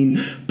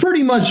Weinstein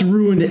pretty much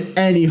ruined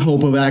any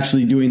hope of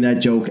actually doing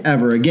that joke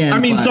ever again. I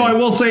mean, so I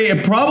will say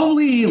it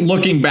probably,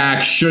 looking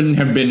back, shouldn't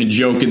have been a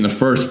joke in the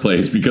first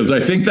place, because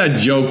I think that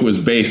joke was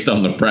based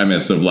on the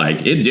premise of,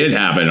 like, it did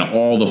happen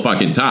all the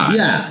fucking time.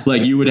 Yeah.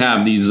 Like, you would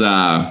have these,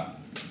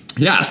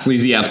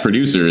 sleazy ass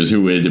producers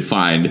who would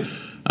find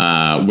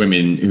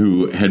women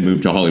who had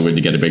moved to Hollywood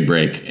to get a big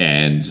break.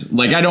 And,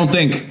 like, I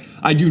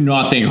do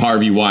not think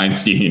Harvey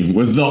Weinstein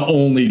was the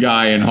only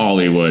guy in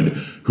Hollywood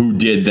who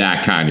did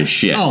that kind of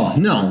shit. Oh,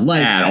 no.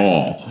 Like, at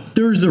all.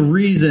 There's a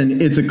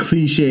reason it's a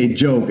cliche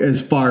joke as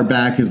far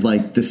back as,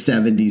 like, the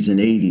 70s and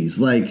 80s.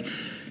 Like,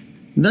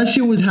 that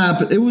shit was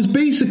happening. It was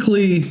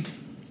basically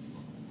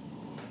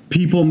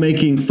people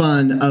making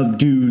fun of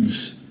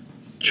dudes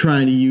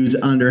trying to use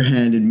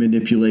underhanded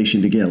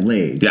manipulation to get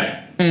laid.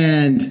 Yeah.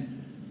 And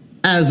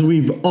as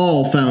we've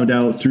all found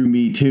out through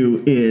Me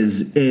Too,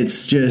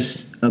 it's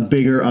just a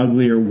bigger,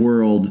 uglier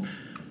world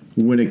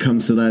when it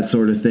comes to that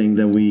sort of thing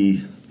than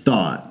we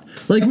thought.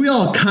 Like, we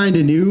all kind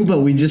of knew,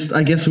 but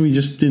I guess we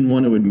just didn't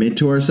want to admit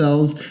to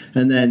ourselves.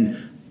 And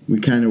then we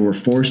kind of were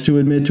forced to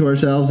admit to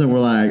ourselves, and we're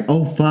like,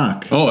 oh,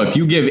 fuck. Oh, if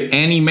you give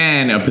any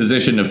man a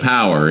position of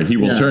power, he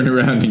will turn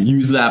around and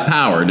use that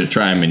power to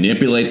try and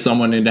manipulate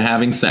someone into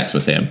having sex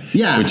with him.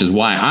 Yeah. Which is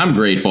why I'm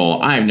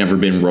grateful I've never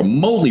been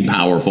remotely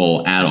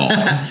powerful at all.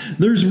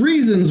 There's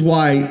reasons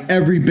why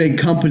every big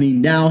company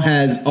now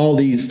has all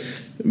these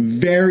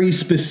very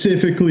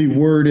specifically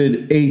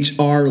worded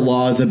HR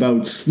laws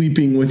about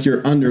sleeping with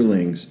your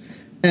underlings.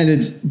 And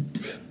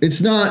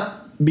it's not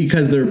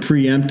because they're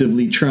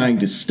preemptively trying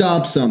to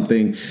stop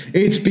something.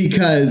 It's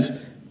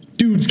because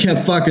dudes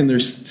kept fucking their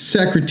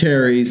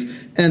secretaries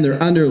and their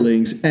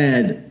underlings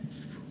and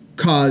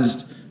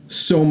caused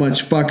so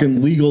much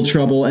fucking legal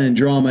trouble and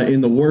drama in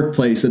the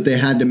workplace that they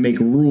had to make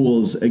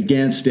rules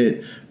against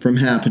it from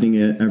happening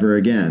ever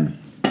again.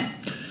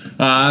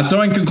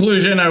 So in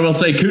conclusion, I will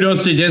say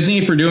kudos to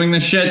Disney for doing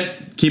this shit.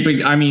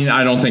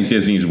 I don't think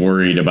Disney's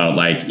worried about,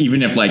 like,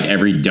 even if, like,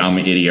 every dumb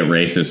idiot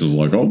racist is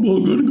like, oh, I'm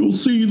gonna go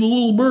see The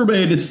Little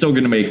Mermaid, it's still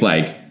gonna make,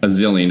 like, $1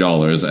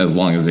 zillion as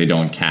long as they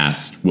don't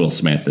cast Will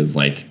Smith as,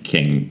 like,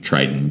 King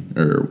Triton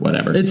or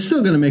whatever. It's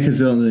still gonna make $1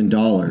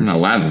 zillion. No,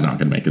 Aladdin's not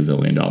gonna make $1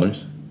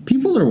 zillion.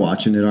 People are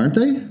watching it, aren't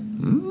they?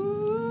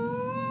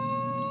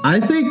 I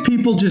think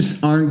people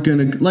just aren't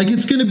gonna, like,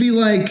 it's gonna be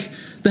like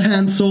the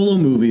Han Solo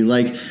movie.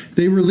 Like,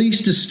 they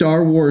released a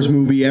Star Wars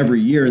movie every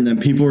year, and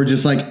then people were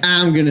just like,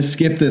 I'm going to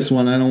skip this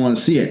one. I don't want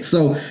to see it.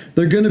 So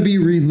they're going to be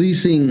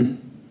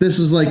releasing, this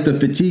is like the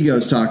fatigue I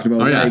was talking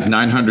about. Oh, yeah, like,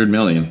 900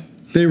 million.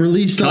 They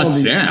released all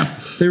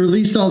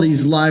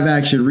these live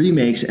action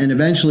remakes, and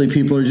eventually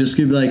people are just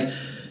going to be like,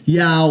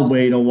 yeah, I'll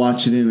wait. I'll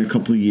watch it in a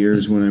couple of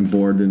years when I'm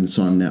bored and it's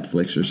on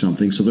Netflix or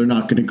something. So they're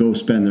not going to go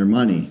spend their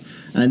money.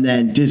 And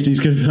then Disney's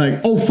going to be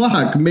like, oh,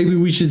 fuck, maybe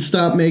we should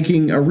stop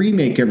making a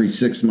remake every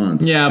 6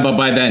 months. Yeah, but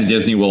by then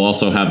Disney will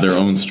also have their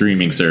own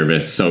streaming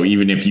service. So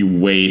even if you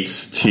wait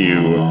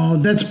to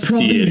that's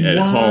see it probably at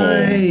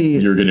why.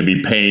 home, you're going to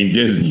be paying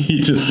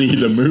Disney to see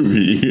the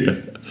movie.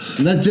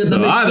 That makes either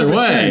so much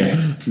way.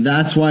 sense.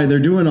 That's why they're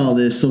doing all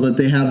this, so that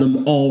they have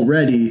them all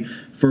ready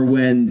for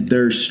when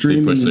they're They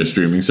streaming. push their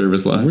streaming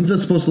service live. When's that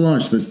supposed to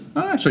launch? The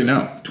Actually,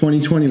 no.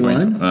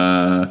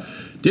 2021?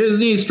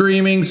 Disney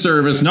streaming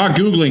service. Not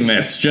Googling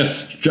this,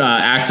 just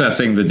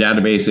accessing the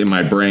database in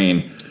my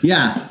brain.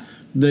 Yeah.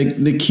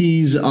 The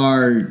keys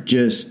are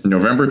just...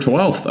 November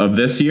 12th of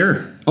this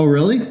year. Oh,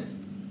 really?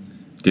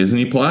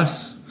 Disney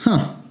Plus.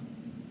 Huh.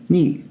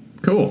 Neat.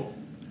 Cool.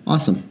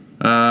 Awesome.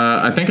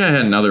 I think I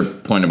had another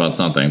point about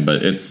something,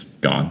 but it's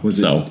gone.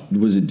 Was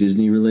it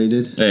Disney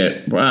related?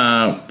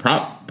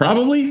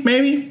 Probably,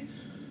 maybe.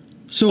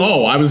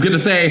 So I was going to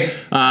say,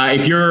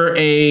 if you're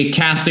a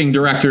casting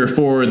director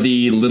for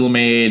the Little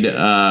Mermaid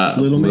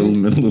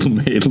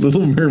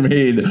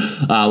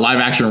live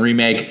action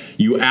remake,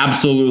 you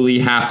absolutely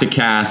have to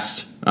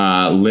cast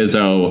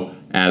Lizzo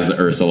as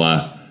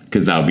Ursula,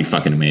 because that would be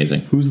fucking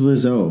amazing. Who's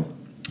Lizzo?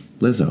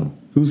 Lizzo,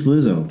 Who's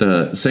Lizzo?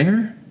 the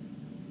singer.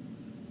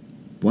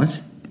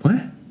 What?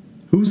 What?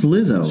 Who's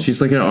Lizzo?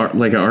 She's like an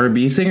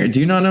R&B singer. Do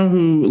you not know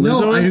who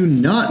Lizzo No, is? I do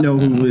not know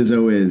who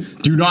Lizzo is.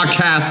 Do not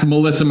cast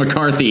Melissa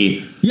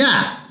McCarthy.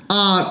 Yeah.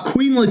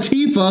 Queen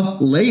Latifah,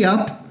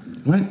 layup.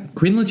 What?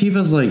 Queen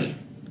Latifah's like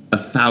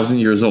 1,000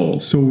 years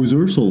old. So is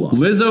Ursula.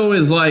 Lizzo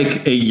is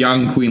like a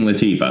young Queen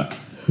Latifah.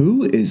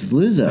 Who is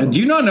Lizzo? Do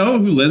you not know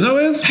who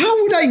Lizzo is?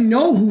 How would I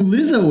know who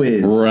Lizzo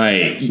is?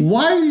 Right.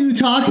 Why are you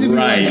talking to me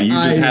Right. like You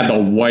just had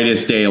the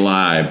whitest day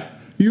alive.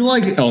 You're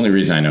like... The only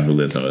reason I know who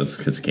Lizzo is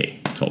because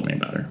Kate told me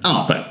about her.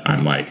 Oh. But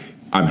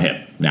I'm hip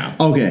now.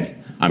 Okay.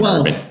 I'm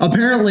well, urban.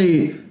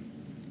 apparently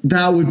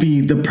that would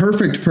be the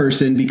perfect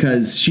person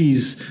because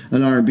she's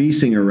an R&B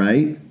singer,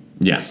 right?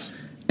 Yes.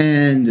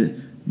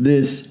 And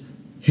this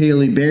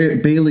Haley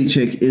Bailey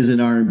chick is an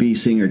R&B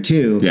singer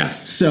too.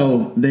 Yes.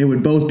 So they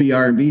would both be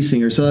R&B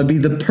singers. So that'd be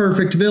the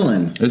perfect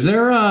villain. Is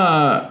there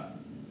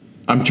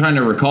I'm trying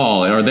to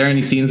recall, are there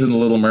any scenes in The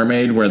Little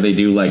Mermaid where they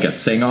do like a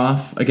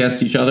sing-off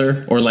against each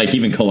other or like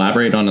even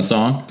collaborate on a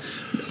song?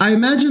 I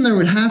imagine there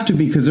would have to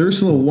be because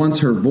Ursula wants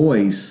her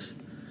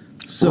voice.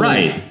 So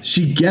Right.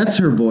 she gets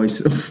her voice.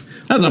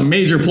 That's a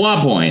major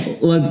plot point.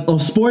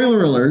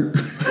 Spoiler alert.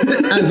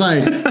 As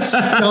I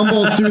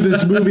stumble through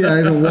this movie I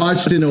haven't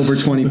watched in over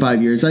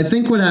 25 years, I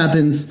think what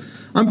happens,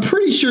 I'm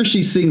pretty sure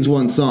she sings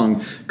one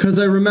song because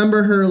I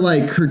remember her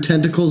like her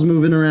tentacles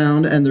moving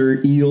around and there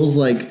are eels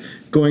like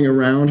going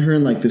around her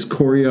in like this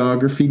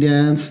choreography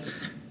dance.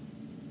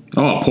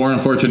 Oh, Poor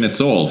Unfortunate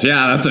Souls.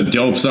 Yeah, that's a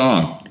dope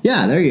song.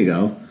 Yeah, there you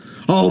go.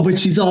 Oh, but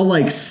she's all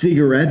like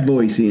cigarette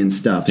voicey and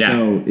stuff. Yeah.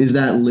 So is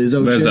that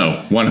Lizzo?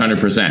 Lizzo,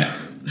 100%.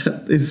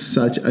 That is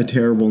such a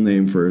terrible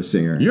name for a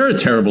singer. You're a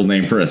terrible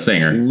name for a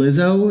singer.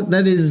 Lizzo?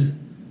 That is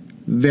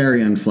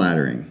very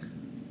unflattering.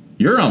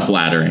 You're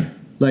unflattering.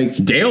 Like,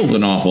 Dale's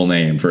an awful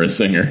name for a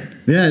singer.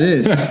 yeah, it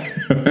is.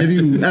 Have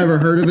you ever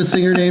heard of a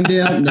singer named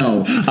Dale?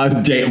 No.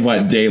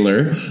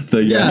 Daler?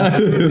 Yeah.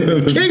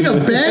 King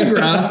of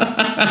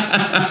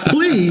Bangra.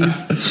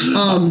 Please.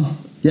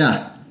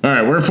 Yeah. All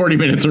right, we're at 40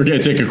 minutes. We're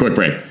going to take a quick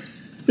break.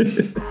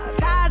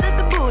 Tired of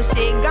the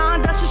bullshit,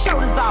 gone, dust your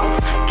shoulders off.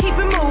 Keep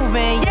it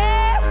moving,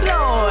 yes,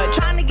 Lord.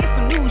 Trying to get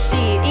some new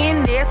shit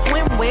in there,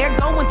 swimwear,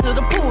 going to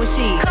the pool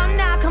shit. Come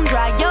now, come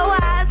dry your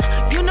eyes.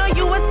 You know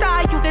you a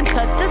star, you can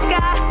touch the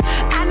sky.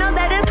 I know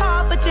that it's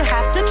hard, but you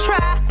have to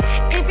try.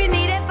 If you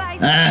need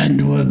advice.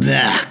 And we're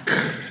back.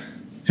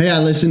 Hey, I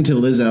listened to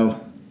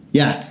Lizzo.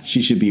 Yeah,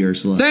 she should be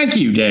Ursula. Thank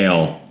you,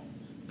 Dale.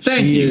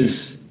 Thank She you.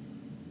 is.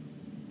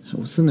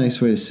 What's the nice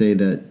way to say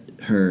that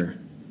her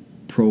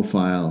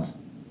profile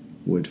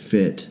would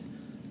fit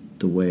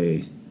the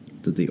way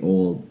that the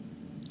old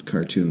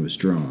cartoon was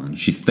drawn?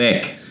 She's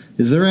thick.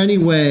 Is there any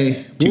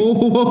way?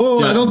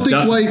 Whoa, I don't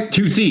think white.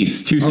 Two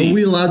C's. Two Are C's.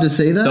 we allowed to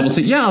say that? Double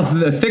C. Yeah,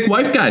 the thick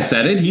white guy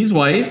said it. He's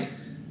white.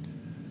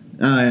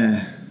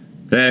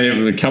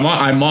 Come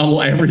on, I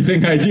model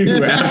everything I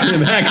do after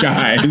that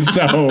guy.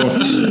 So,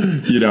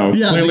 Yeah,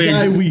 clearly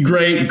the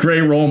guy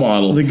great role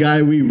model. The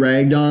guy we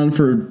ragged on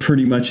for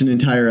pretty much an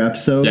entire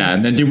episode. Yeah,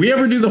 and then did we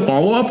ever do the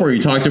follow-up where he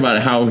talked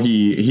about how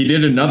he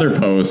did another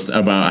post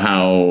about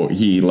how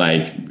he,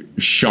 like,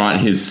 shot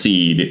his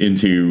seed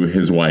into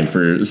his wife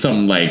or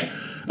something like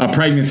a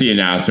pregnancy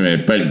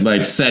announcement, but,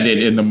 like, said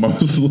it in the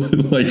most,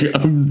 like,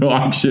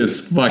 obnoxious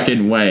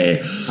fucking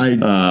way.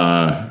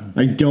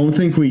 I don't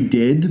think we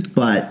did,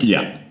 but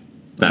Yeah.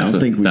 I don't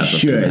think we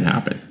should. That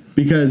happened.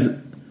 Because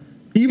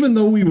even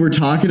though we were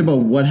talking about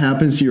what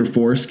happens to your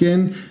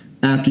foreskin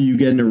after you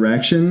get an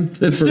erection,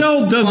 It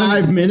still doesn't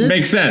 5 minutes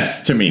make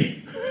sense to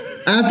me.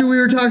 After we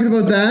were talking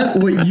about that,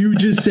 what you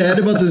just said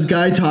about this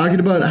guy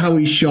talking about how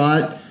he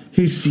shot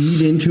his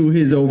seed into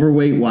his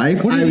overweight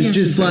wife, I was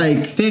just like,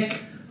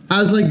 thick. I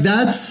was like,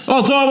 that's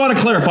Also, I want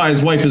to clarify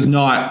his wife is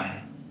not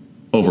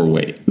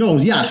overweight. no,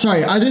 yeah,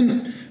 sorry, I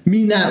didn't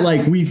mean that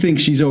like we think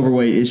she's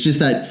overweight. It's just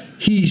that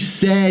he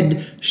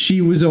said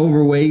she was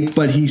overweight,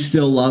 but he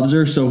still loves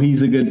her, so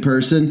he's a good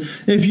person.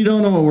 If you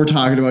don't know what we're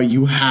talking about,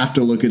 you have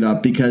to look it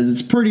up because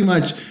it's pretty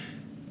much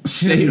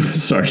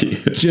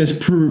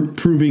just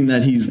proving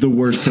that he's the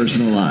worst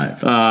person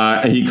alive.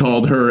 He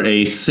called her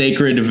a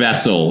sacred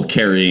vessel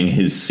carrying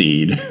his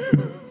seed,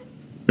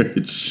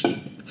 which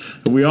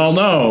we all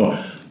know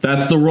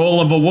that's the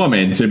role of a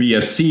woman, to be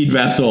a seed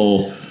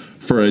vessel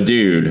for a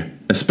dude,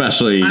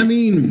 especially. I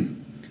mean,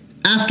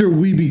 after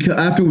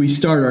we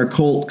start our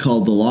cult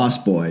called the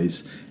Lost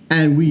Boys,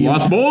 and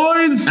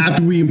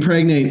after we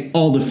impregnate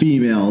all the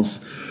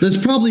females, that's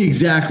probably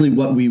exactly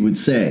what we would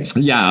say.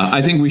 Yeah,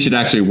 I think we should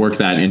actually work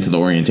that into the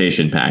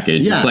orientation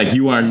package. Yeah. It's like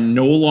you are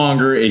no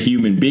longer a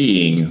human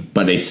being,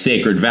 but a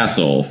sacred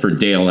vessel for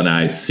Dale and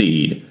I's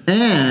seed.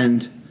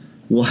 And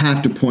we'll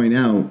have to point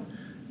out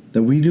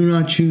that we do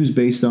not choose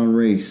based on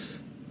race.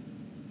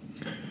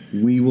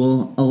 We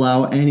will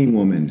allow any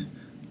woman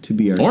to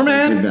be our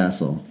sacred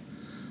vessel.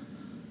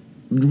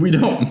 We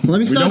don't. Let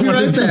me stop you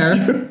right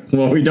there.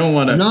 Well, we don't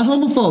want to. I'm not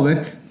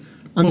homophobic.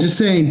 I'm just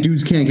saying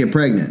dudes can't get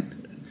pregnant.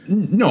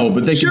 No,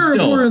 but they can still.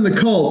 If we're in the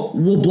cult,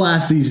 we'll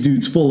blast these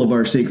dudes full of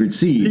our sacred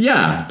seed.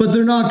 Yeah. But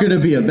they're not going to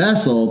be a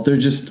vessel. They're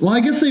just, well,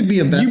 I guess they'd be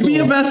a vessel. You'd be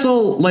a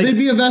vessel like. They'd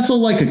be a vessel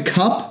like a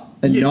cup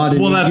and not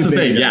an Well, that's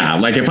incubator. the thing, yeah.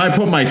 Like if I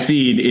put my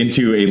seed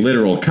into a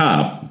literal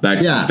cup,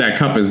 that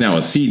cup is now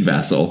a seed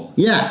vessel.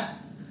 Yeah.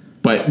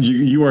 But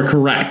you are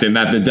correct in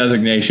that the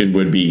designation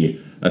would be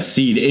a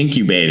seed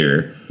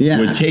incubator. Yeah.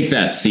 Would take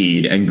that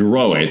seed and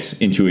grow it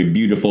into a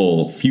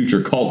beautiful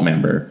future cult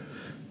member.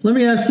 Let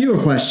me ask you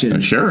a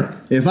question. Sure.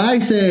 If I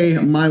say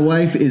my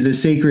wife is a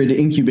sacred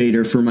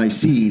incubator for my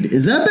seed,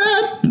 is that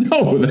bad?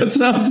 No, that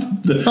sounds...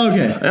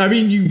 Okay. I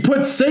mean, you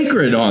put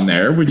sacred on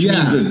there, which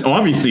means that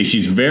obviously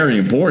she's very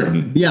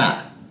important.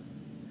 Yeah.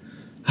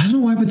 I don't know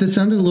why, but that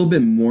sounded a little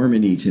bit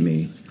Mormon-y to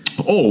me.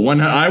 Oh,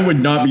 I would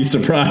not be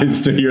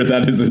surprised to hear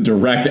that is a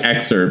direct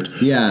excerpt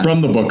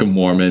from the Book of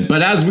Mormon.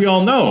 But as we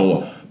all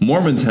know,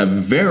 Mormons have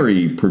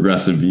very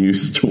progressive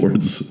views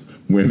towards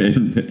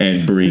women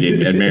and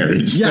breeding and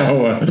marriage.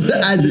 Yeah,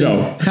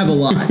 so, have a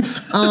lot.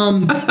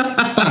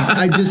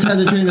 I just had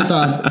a train of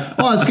thought.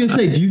 Oh, I was going to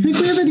say, do you think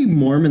we have any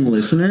Mormon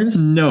listeners?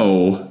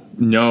 No.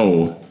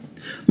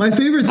 My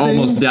favorite thing...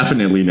 Almost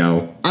definitely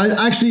no.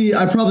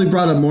 I probably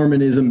brought up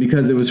Mormonism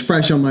because it was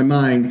fresh on my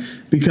mind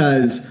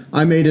because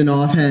I made an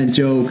offhand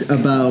joke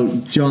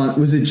about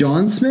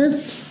John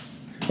Smith?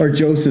 Or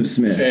Joseph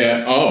Smith?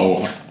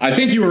 I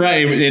think you were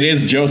right. It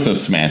is Joseph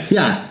Smith.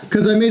 Yeah,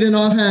 because I made an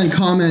offhand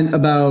comment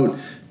about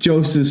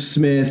Joseph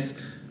Smith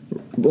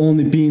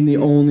being the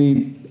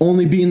only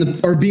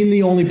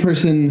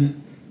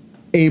person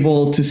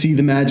able to see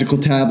the magical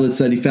tablets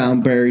that he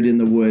found buried in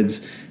the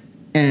woods.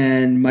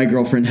 And my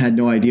girlfriend had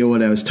no idea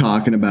what I was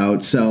talking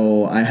about,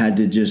 so I had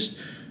to just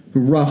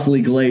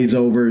roughly glaze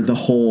over the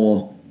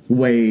whole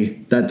way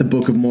that the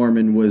Book of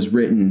Mormon was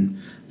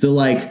written.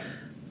 The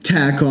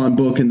tack-on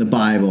book in the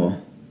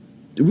Bible.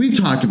 We've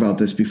talked about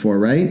this before,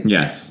 right?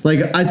 Yes.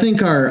 I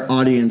think our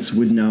audience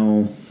would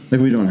know.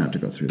 We don't have to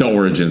go through the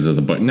origins of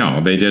the book.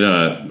 No, they did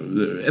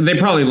they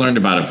probably learned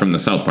about it from the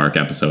South Park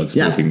episodes.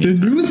 Yeah. The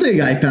new thing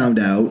I found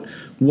out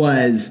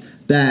was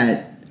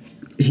that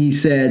he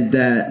said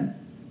that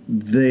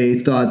they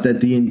thought that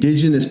the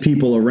indigenous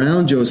people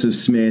around Joseph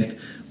Smith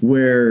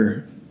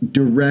were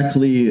direct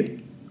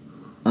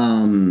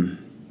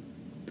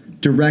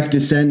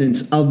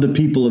descendants of the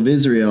people of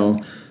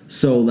Israel,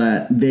 so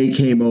that they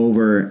came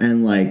over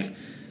and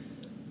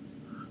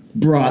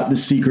brought the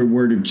secret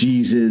word of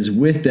Jesus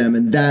with them,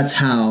 and that's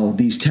how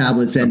these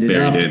tablets ended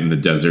up. Buried it in the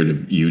desert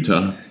of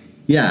Utah.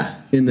 Yeah,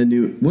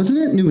 wasn't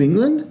it New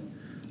England?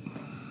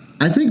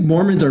 I think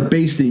Mormons are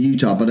based in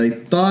Utah, but I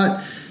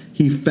thought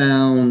he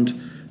found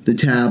the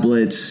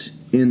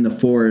tablets in the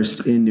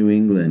forest in New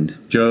England.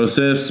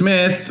 Joseph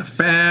Smith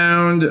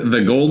found the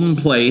golden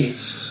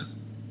plates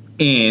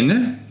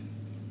in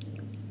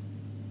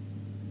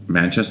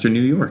Manchester,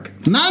 New York.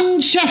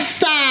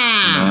 Manchester!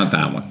 Not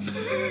that one.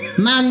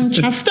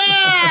 Manchester!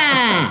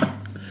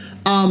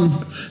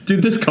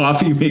 Dude, this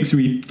coffee makes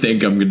me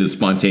think I'm going to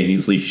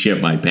spontaneously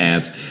shit my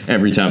pants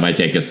every time I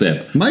take a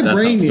sip. My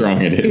brain how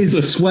strong it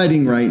is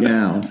sweating right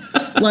now.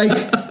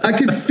 I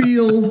could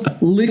feel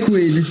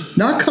liquid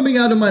not coming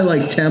out of my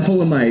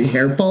temple and my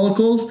hair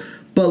follicles,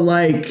 but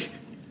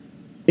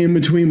in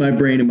between my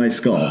brain and my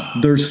skull.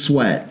 There's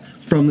sweat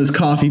from this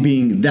coffee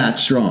being that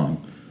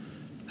strong.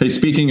 Hey,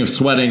 speaking of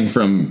sweating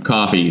from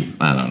coffee,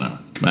 I don't know.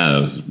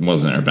 That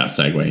wasn't our best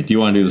segue. Do you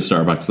want to do the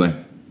Starbucks thing?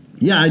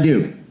 Yeah, I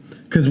do.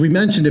 Because we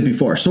mentioned it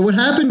before. So what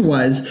happened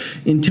was,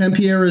 in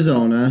Tempe,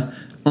 Arizona,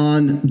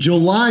 on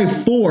July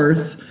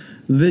 4th,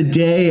 the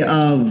day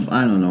of,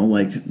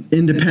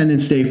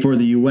 Independence Day for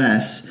the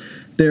U.S.,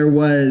 there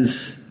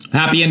was...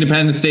 Happy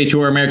Independence Day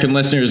to our American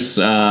listeners.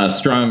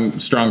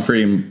 Strong,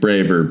 free, and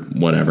brave, or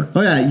whatever.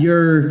 Oh, yeah.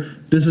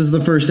 This is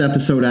the first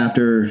episode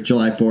after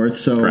July 4th,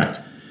 so... Correct.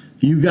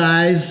 You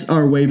guys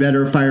are way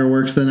better at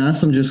fireworks than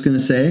us, I'm just going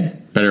to say.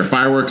 Better at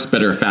fireworks,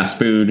 better at fast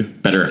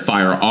food, better at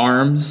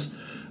firearms,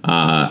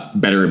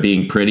 better at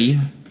being pretty.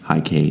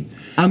 Hi, Kate.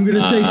 I'm going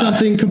to say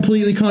something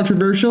completely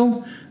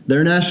controversial.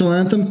 Their national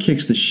anthem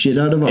kicks the shit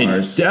out of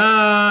ours.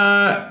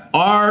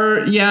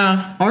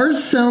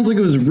 Ours sounds like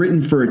it was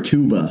written for a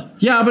tuba.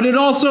 Yeah, but it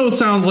also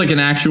sounds like an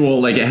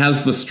actual, like it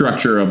has the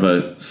structure of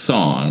a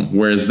song,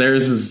 whereas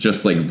theirs is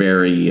just like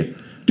very...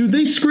 Dude,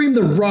 they scream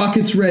the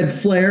rocket's red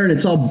flare and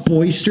it's all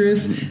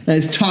boisterous and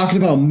it's talking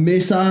about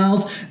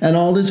missiles and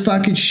all this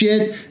fucking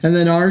shit. And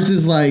then ours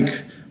is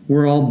like,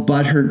 we're all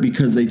butthurt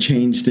because they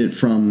changed it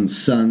from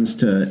sons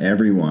to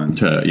everyone.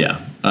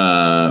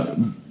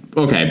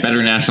 Okay,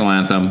 better national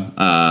anthem.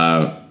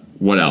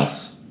 What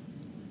else?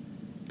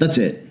 That's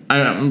it.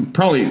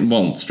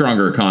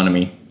 Stronger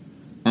economy.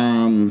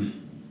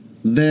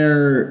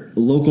 Their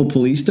local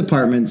police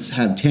departments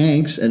have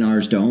tanks and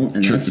ours don't,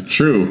 and that's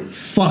true.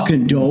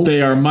 Fucking dope.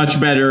 They are much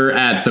better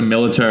at the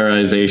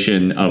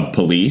militarization of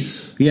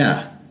police.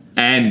 Yeah.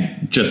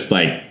 And just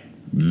like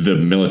the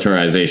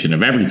militarization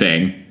of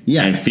everything.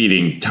 Yeah. And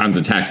feeding tons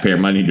of taxpayer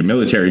money to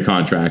military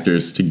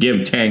contractors to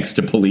give tanks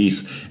to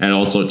police and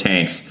also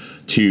tanks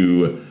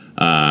to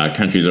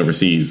countries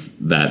overseas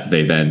that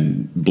they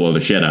then blow the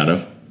shit out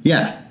of.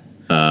 Yeah.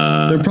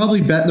 They're probably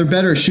they're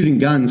better at shooting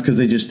guns because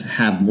they just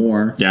have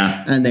more.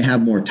 Yeah. And they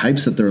have more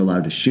types that they're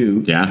allowed to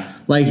shoot. Yeah.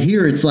 Like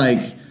here, it's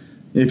like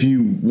if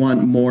you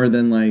want more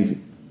than like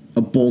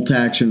a bolt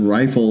action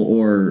rifle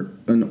or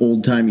an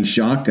old timey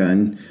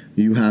shotgun,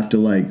 you have to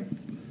like,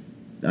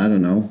 I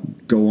don't know,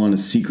 go on a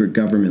secret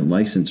government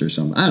license or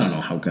something. I don't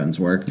know how guns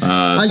work.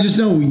 I just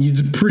know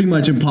it's pretty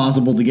much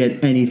impossible to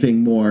get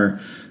anything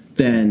more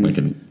than like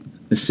a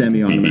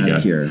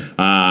semi-automatic here.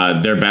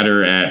 They're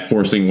better at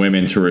forcing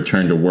women to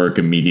return to work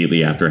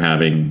immediately after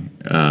having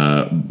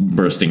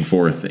bursting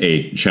forth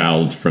a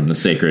child from the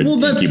sacred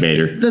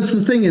incubator. That's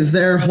the thing, is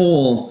their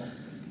whole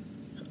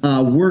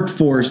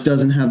workforce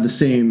doesn't have the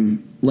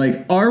same...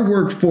 Like, our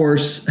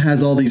workforce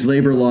has all these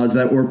labor laws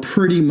that were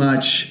pretty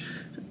much...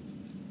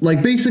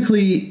 Like,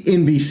 basically,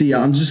 in BC,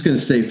 I'm just going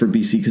to say for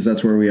BC because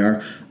that's where we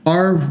are,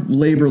 our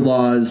labor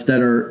laws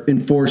that are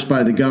enforced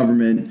by the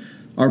government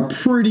are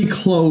pretty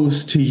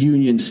close to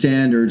union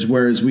standards,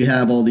 whereas we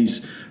have all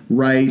these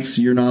rights.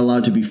 You're not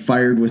allowed to be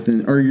fired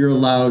within, or you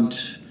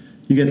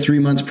get 3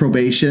 months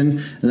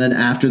probation, and then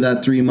after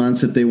that 3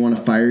 months, if they want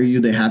to fire you,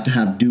 they have to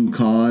have due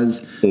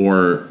cause.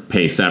 Or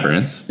pay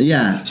severance.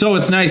 Yeah. So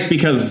it's nice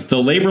because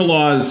the labor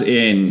laws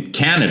in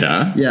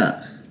Canada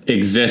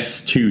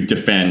exist to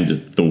defend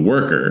the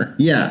worker.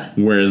 Yeah.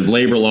 Whereas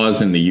labor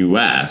laws in the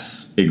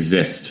U.S.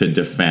 exist to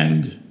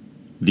defend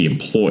the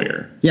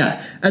employer.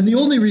 Yeah, and the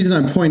only reason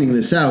I'm pointing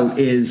this out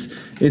is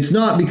it's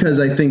not because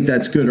I think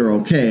that's good or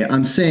okay.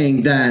 I'm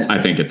saying that...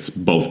 I think it's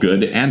both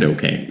good and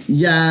okay.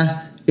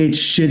 Yeah, it's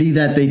shitty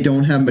that they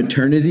don't have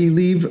maternity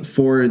leave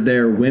for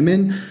their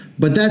women,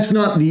 but that's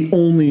not the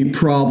only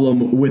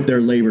problem with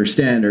their labor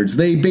standards.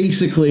 They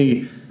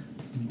basically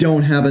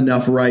don't have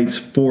enough rights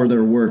for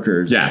their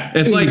workers. Yeah,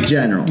 it's in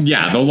general.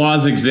 Yeah, the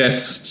laws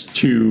exist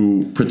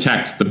to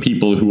protect the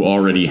people who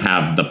already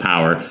have the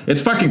power.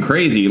 It's fucking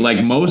crazy.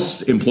 Like,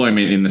 most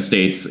employment in the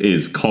States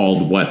is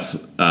called what's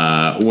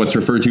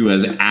referred to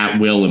as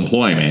at-will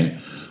employment,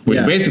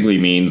 which basically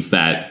means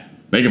that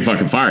they can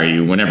fucking fire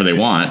you whenever they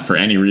want for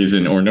any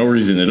reason or no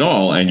reason at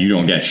all, and you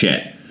don't get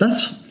shit.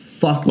 That's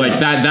fucked like up.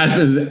 That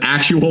is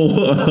actual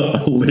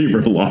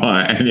labor law,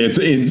 and it's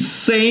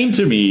insane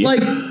to me.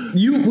 Like,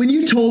 when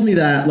you told me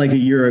that like a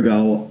year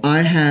ago, I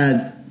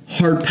had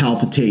heart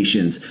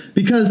palpitations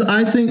because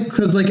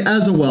like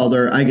as a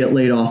welder, I get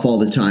laid off all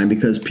the time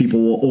because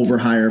people will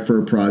overhire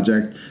for a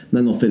project, and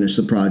then they'll finish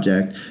the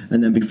project,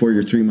 and then before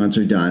your 3 months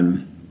are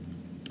done,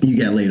 you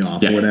get laid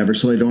off or whatever.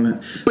 So I don't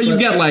have... But you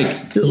get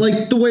like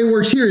the way it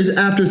works here is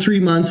after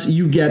 3 months,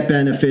 you get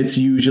benefits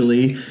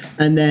usually.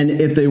 And then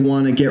if they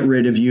want to get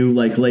rid of you,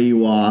 like lay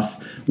you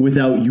off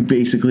without you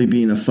basically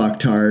being a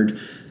fucktard,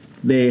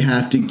 they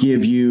have to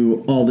give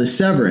you all this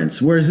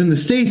severance. Whereas in the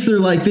States, they're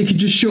like, they could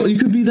just show... You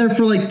could be there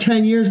for like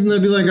 10 years and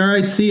they'll be like, all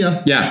right, see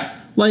ya. Yeah.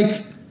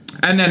 Like...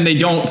 And then they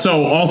don't.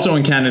 So also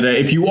in Canada,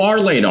 if you are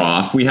laid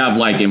off, we have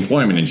like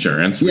employment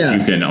insurance, which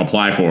you can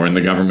apply for, and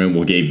the government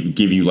will give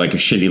you like a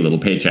shitty little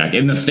paycheck.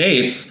 In the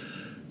States,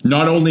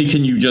 not only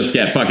can you just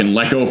get fucking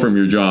let go from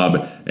your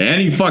job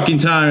any fucking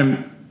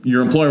time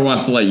your employer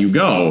wants to let you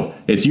go,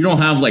 it's you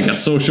don't have like a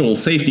social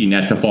safety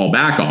net to fall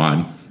back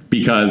on,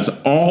 because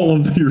all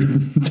of your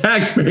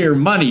taxpayer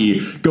money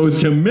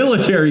goes to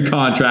military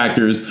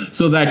contractors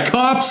so that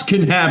cops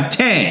can have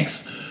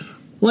tanks.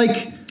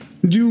 Like...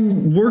 Do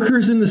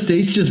workers in the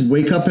States just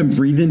wake up and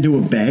breathe into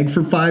a bag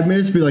for 5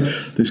 minutes and be like,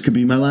 this could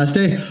be my last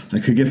day. I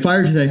could get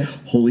fired today.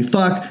 Holy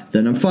fuck.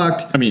 Then I'm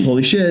fucked. I mean,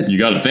 holy shit. You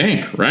got to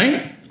think,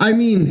 right? I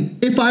mean,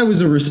 if I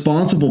was a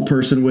responsible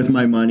person with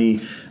my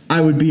money, I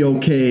would be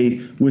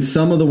okay with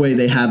some of the way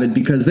they have it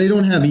because they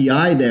don't have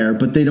EI there,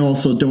 but they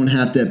also don't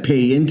have to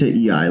pay into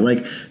EI.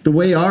 Like, the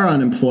way our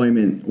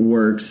unemployment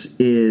works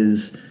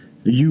is...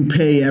 You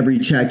pay every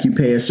check, you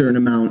pay a certain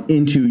amount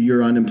into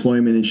your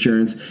unemployment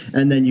insurance,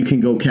 and then you can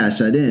go cash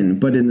that in.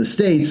 But in the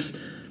States,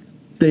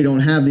 they don't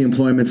have the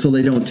employment, so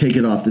they don't take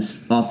it off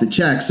the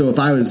check. So if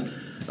I was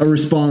a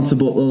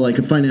responsible, like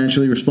a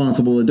financially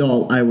responsible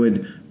adult, I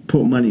would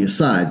put money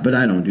aside, but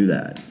I don't do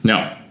that. No.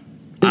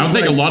 I don't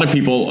think a lot of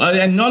people,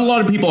 and not a lot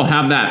of people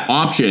have that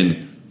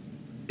option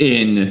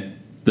in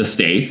the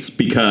States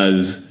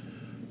because,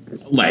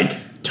 like,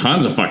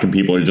 tons of fucking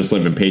people are just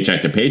living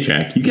paycheck to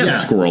paycheck. You can't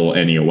squirrel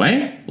any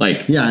away.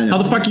 Like, I know. How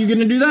the fuck are you going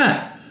to do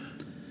that?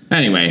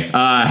 Anyway,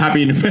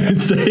 happy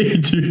Independence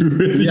Day to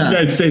the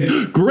United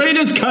States.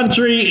 Greatest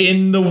country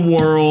in the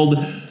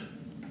world.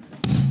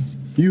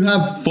 You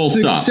have Full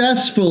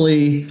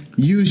successfully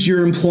used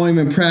your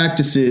employment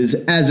practices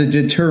as a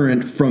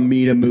deterrent from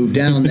me to move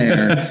down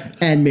there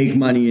and make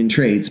money in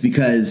trades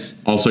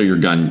because... Also, your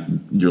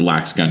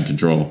lax gun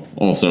control.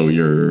 Also,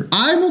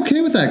 I'm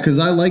okay with that because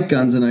I like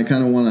guns and I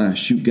kind of want to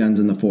shoot guns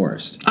in the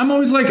forest. I'm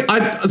always like...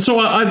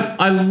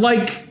 I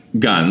like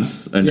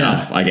guns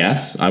enough, I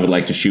guess. I would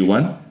like to shoot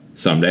one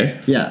someday.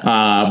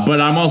 Yeah.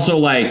 But I'm also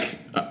like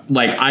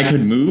I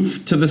could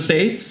move to the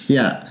States.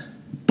 Yeah.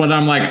 But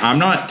I'm like, I'm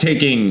not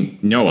taking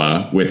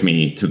Noah with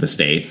me to the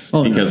States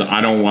because I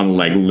don't want to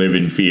like live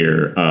in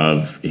fear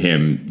of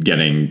him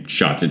getting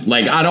shot.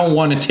 Like, I don't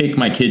want to take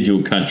my kid to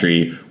a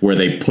country where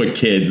they put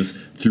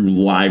kids through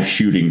live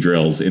shooting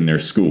drills in their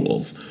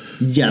schools.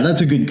 Yeah,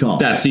 that's a good call.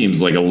 That seems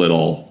like a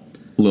little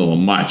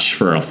much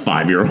for a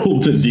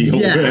 5-year-old to deal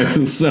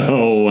with.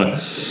 So,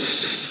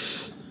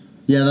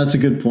 yeah, that's a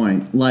good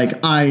point. Like,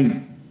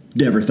 I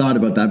never thought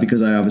about that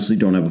because I obviously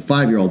don't have a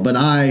 5-year-old, but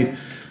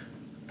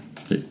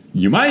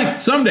you might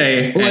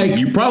someday, like, and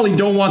you probably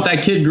don't want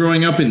that kid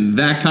growing up in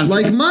that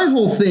country. Like, my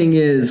whole thing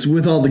is,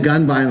 with all the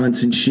gun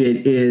violence and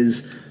shit,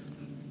 is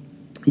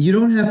you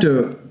don't have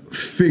to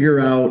figure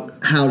out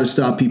how to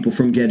stop people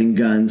from getting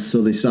guns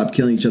so they stop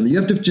killing each other. You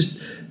have to just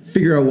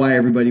figure out why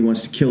everybody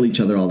wants to kill each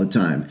other all the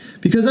time.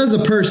 Because as a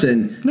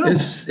person,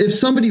 if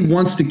somebody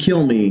wants to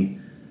kill me,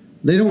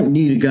 they don't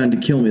need a gun to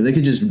kill me. They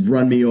could just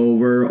run me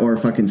over or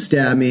fucking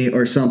stab me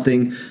or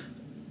something.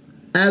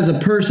 As a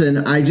person,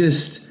 I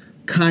just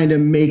kind of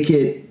make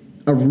it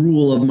a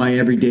rule of my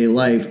everyday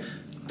life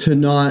to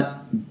not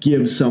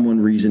give someone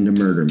reason to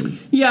murder me.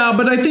 Yeah,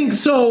 but I think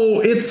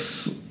so.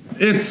 It's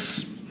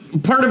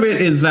part of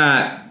it is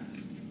that,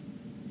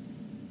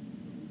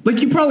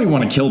 like, you probably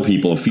want to kill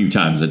people a few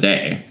times a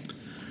day.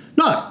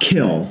 Not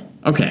kill.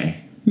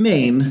 Okay.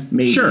 Maim,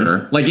 maybe.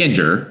 Sure, like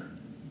injure.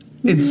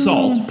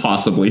 Insult,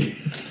 possibly.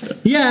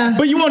 Yeah.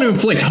 But you want to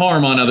inflict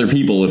harm on other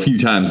people a few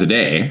times a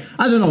day.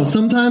 I don't know.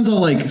 Sometimes I'll,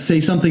 like, say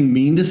something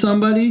mean to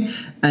somebody,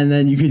 and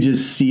then you could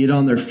just see it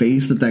on their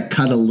face that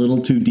cut a little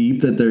too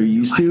deep that they're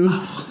used to.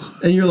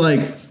 And you're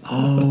like,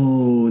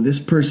 oh, this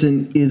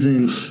person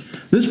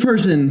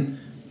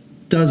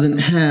doesn't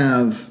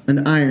have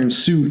an iron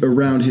suit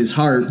around his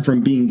heart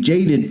from being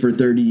jaded for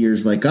 30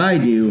 years like I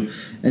do,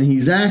 and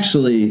he's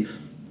actually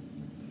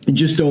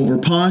just over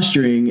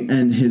posturing,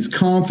 and his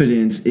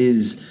confidence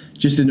is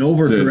just an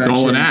overcorrection. It's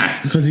all an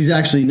act. Because he's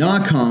actually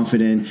not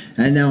confident,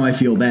 and now I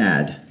feel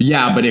bad.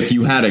 Yeah, but if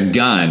you had a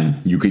gun,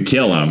 you could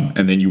kill him,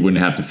 and then you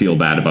wouldn't have to feel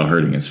bad about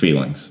hurting his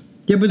feelings.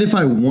 Yeah, but if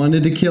I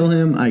wanted to kill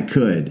him, I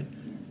could.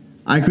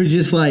 I could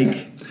just,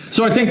 like...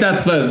 So I think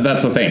that's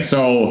the thing.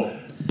 So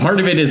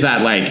part of it is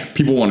that, like,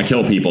 people want to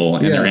kill people,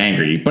 and they're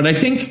angry. But I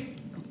think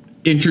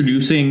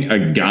introducing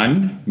a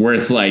gun where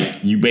it's, like,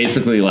 you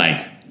basically,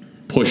 like,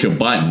 push a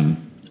button...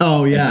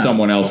 Oh, yeah. And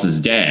someone else is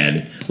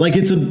dead. Like,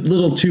 it's a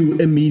little too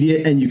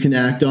immediate and you can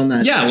act on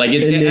that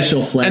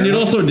initial flare. And it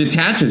also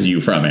detaches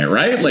you from it,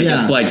 right? Like,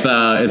 it's like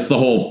the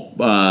whole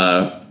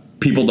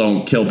people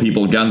don't kill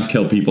people, guns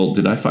kill people.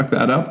 Did I fuck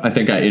that up? I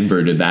think I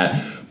inverted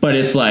that. But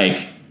it's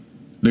like,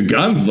 the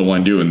gun's the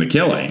one doing the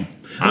killing.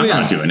 I'm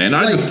not doing it.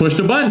 I just pushed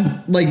a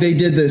button. Like, they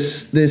did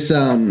this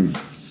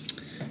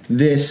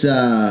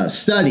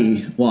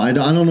study. Well, I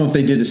don't know if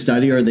they did a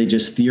study or they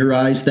just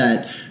theorized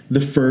that the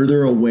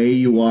further away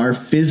you are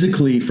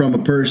physically from a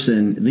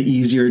person, the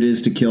easier it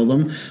is to kill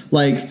them.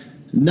 Like,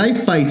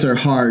 knife fights are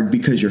hard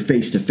because you're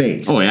face to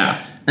face. Oh,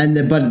 yeah.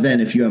 But then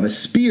if you have a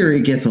spear,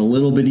 it gets a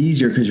little bit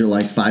easier because you're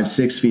like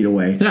 5-6 feet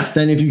away. Yeah.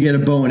 Then if you get a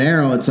bow and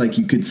arrow, it's like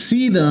you could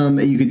see them,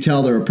 and you could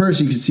tell they're a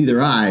person, you could see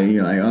their eye, and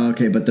you're like, oh,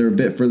 okay, but they're a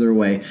bit further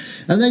away.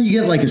 And then you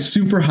get like a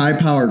super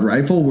high-powered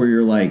rifle where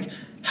you're like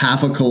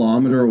half a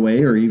kilometer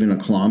away or even a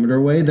kilometer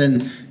away,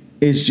 then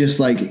it's just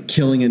like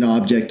killing an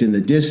object in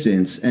the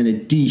distance, and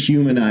it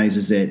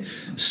dehumanizes it.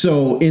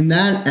 So in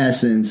that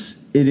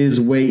essence, it is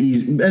way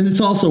easy, and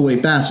it's also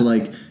way faster.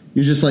 Like,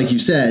 you're just, like you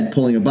said,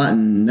 pulling a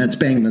button, that's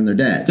bang, then they're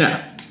dead.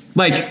 Yeah.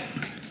 Like,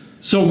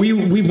 so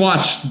we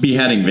watched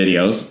beheading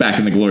videos back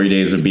in the glory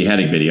days of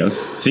beheading videos.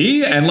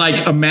 See? And,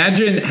 like,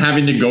 imagine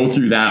having to go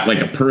through that,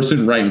 like, a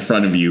person right in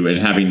front of you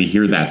and having to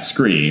hear that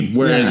scream.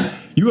 Whereas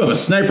you have a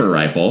sniper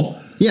rifle.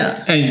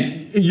 Yeah.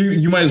 And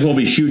you might as well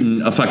be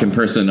shooting a fucking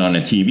person on a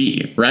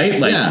TV,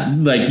 right? Like,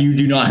 like, you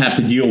do not have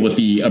to deal with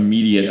the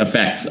immediate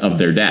effects of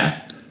their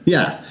death.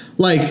 Yeah.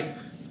 Like,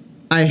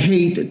 I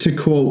hate to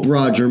quote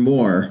Roger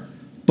Moore,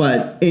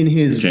 but in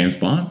his... James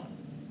Bond?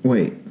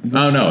 Wait.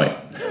 Oh, no, wait.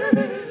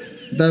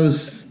 That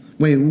was...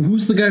 Wait,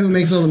 who's the guy who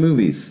makes all the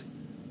movies?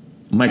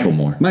 Michael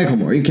Moore. Michael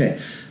Moore, okay.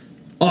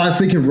 Oh, I was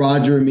thinking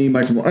Roger and me,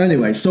 Michael.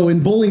 Anyway, so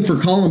in Bowling for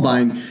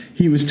Columbine,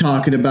 he was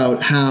talking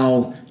about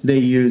how they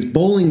use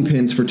bowling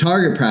pins for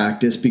target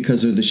practice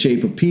because of the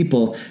shape of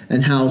people,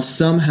 and how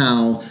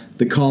somehow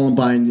the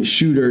Columbine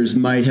shooters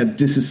might have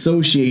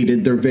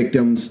disassociated their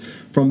victims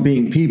from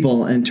being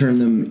people and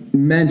turned them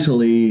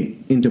mentally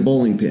into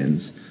bowling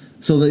pins.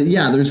 So that,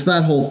 yeah, there's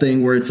that whole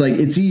thing where it's like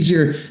it's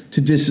easier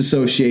to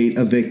disassociate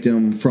a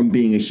victim from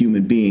being a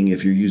human being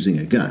if you're using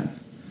a gun.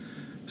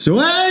 So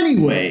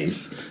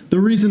anyways, the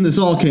reason this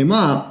all came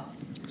up,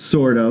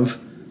 sort of,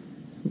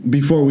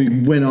 before we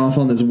went off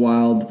on this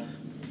wild,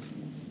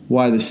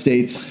 why the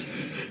states,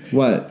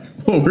 what?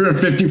 Well, we're at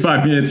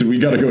 55 minutes and we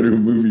got to go to a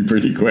movie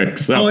pretty quick.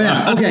 So. Oh,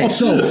 yeah. Okay,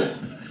 so...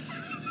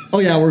 Oh,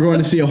 yeah, we're going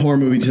to see a horror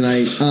movie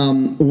tonight.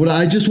 What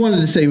I just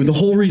wanted to say, the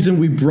whole reason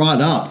we brought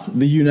up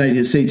the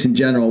United States in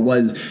general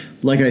was,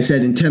 like I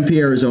said, in Tempe,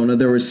 Arizona,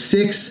 there were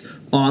 6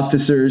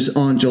 officers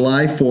on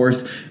July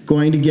 4th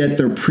going to get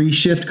their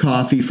pre-shift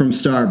coffee from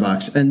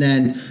Starbucks. And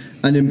then,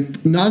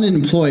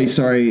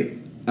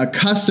 a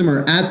customer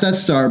at that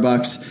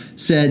Starbucks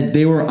said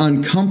they were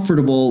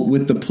uncomfortable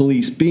with the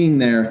police being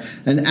there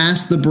and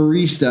asked the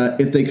barista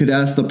if they could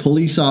ask the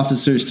police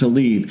officers to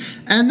leave.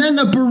 And then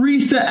the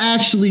barista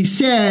actually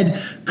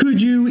said,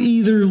 could you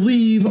either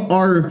leave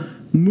or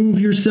move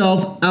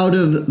yourself out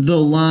of the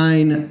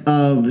line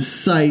of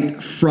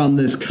sight from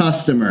this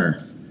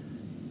customer?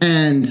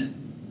 And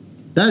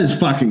that is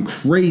fucking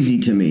crazy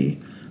to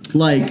me.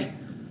 Like,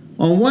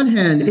 on one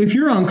hand, if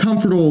you're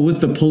uncomfortable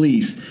with the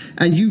police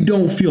and you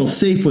don't feel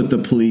safe with the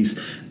police,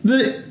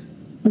 the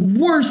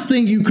worst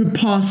thing you could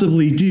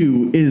possibly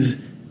do is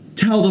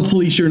tell the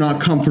police you're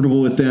not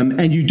comfortable with them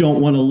and you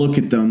don't want to look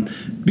at them,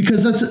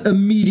 because that's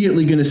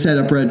immediately going to set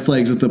up red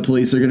flags with the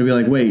police. They're going to be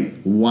like, wait,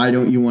 why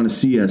don't you want to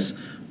see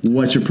us?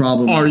 What's your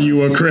problem? Are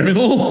you a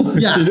criminal?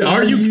 Yeah.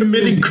 Are you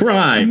committing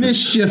crimes?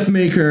 Mischief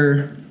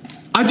maker.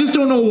 I just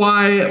don't know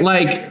why,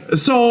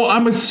 so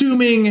I'm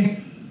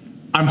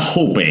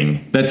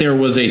hoping that there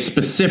was a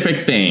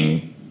specific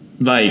thing,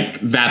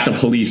 that the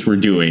police were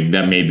doing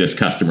that made this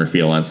customer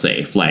feel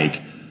unsafe.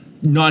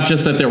 Not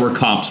just that there were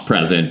cops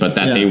present, but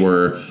that they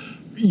were,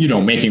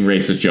 making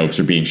racist jokes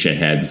or being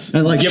shitheads.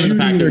 And,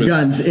 shooting their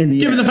guns in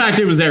the air. Given the fact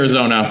it was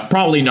Arizona,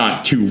 probably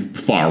not too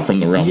far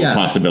from the realm of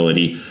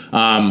possibility.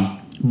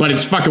 But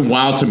it's fucking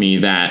wild to me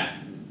that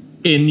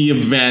in the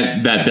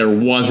event that there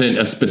wasn't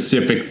a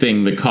specific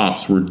thing the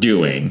cops were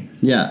doing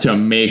to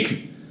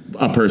make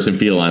a person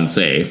feel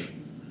unsafe,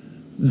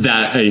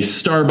 that a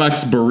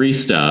Starbucks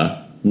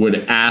barista would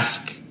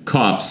ask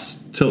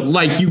cops to,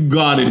 you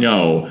gotta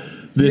know,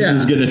 this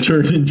is going to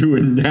turn into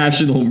a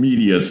national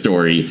media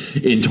story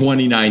in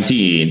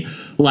 2019.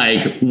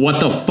 What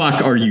the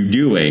fuck are you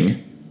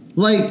doing?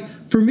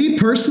 For me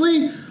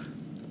personally,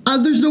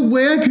 there's no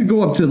way I could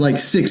go up to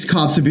 6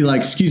 cops and be like,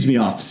 excuse me,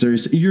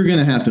 officers, you're going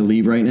to have to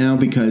leave right now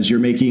because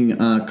you're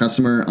making a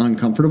customer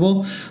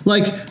uncomfortable.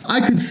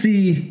 I could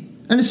see,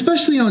 and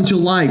especially on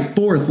July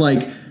 4th,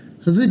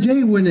 the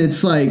day when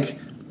it's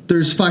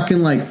there's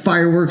fucking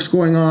fireworks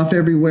going off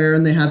everywhere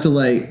and they have to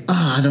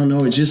I don't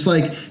know. It's just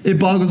it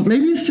boggles.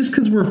 Maybe it's just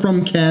because we're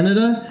from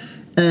Canada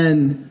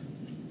and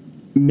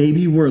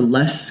maybe we're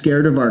less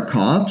scared of our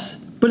cops.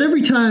 But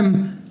every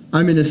time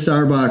I'm in a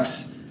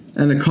Starbucks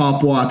and a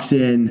cop walks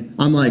in,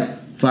 I'm like,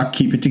 fuck,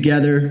 keep it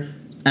together,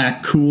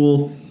 act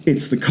cool.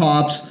 It's the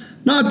cops.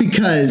 Not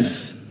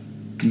because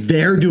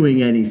they're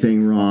doing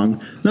anything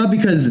wrong. Not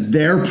because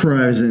their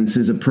presence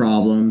is a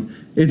problem.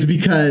 It's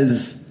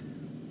because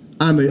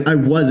I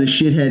was a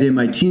shithead in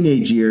my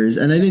teenage years,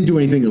 and I didn't do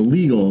anything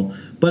illegal,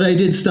 but I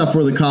did stuff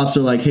where the cops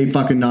are like, hey,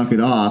 fucking knock it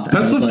off.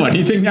 That's the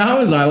funny thing now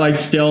is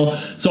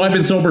so I've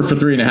been sober for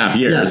 3.5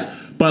 years,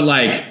 but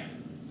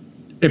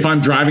if I'm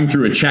driving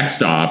through a check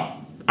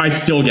stop, I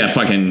still get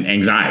fucking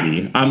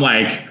anxiety. I'm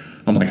like,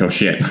 oh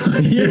shit.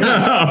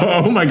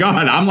 Oh my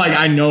God.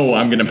 I know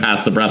I'm going to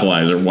pass the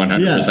breathalyzer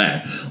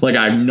 100%.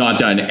 I've not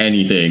done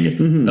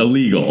anything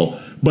illegal,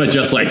 but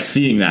just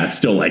seeing that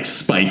still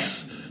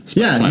spikes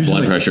my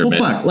blood pressure a bit.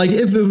 Fuck.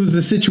 If it was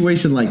a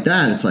situation like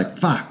that, it's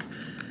fuck.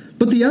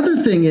 But the other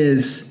thing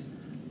is,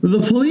 the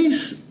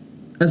police,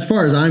 as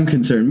far as I'm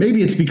concerned,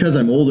 maybe it's because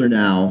I'm older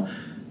now,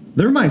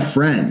 they're my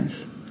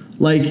friends.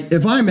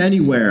 If I'm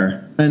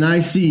anywhere and I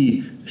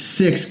see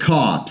 6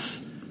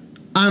 cops,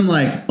 I'm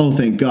like, oh,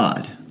 thank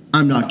God,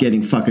 I'm not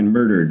getting fucking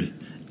murdered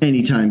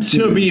anytime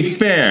soon. To be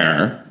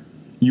fair,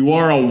 you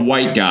are a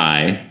white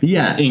guy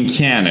in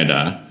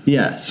Canada.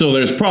 Yes. So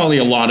there's probably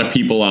a lot of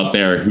people out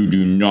there who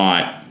do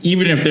not,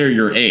 even if they're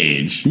your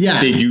age,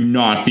 they do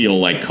not feel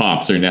like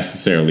cops are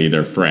necessarily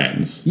their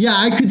friends. Yeah,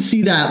 I could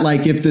see that,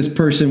 if this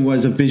person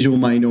was a visual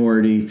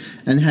minority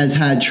and has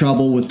had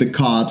trouble with the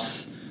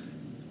cops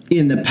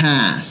in the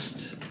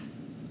past.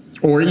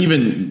 Or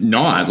even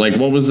not.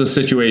 What was the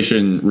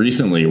situation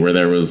recently where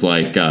there was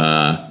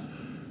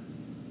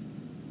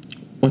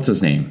what's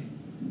his name?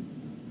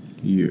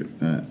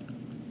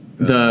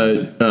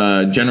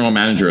 The general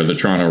manager of the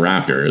Toronto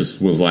Raptors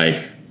was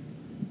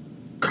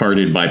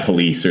carted by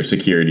police or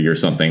security or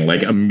something,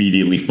 like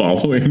immediately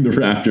following the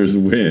Raptors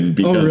win.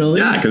 Because, oh, really?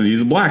 Yeah, because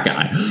he's a black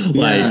guy.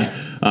 Yeah.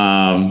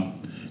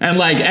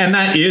 And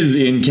that is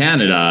in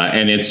Canada,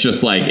 and it's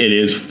just like, it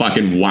is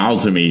fucking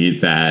wild to me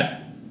that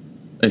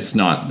it's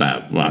not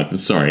that. Well,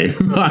 sorry,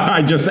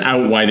 I just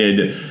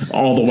outwhited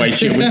all the white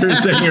shit we were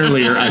saying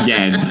earlier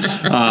again.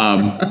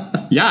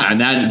 Yeah, and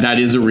that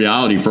is a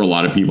reality for a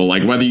lot of people.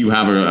 Like, whether you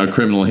have a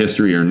criminal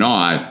history or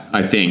not,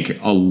 I think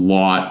a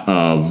lot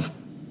of.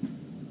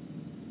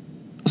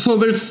 So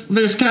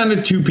there's kind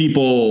of two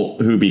people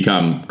who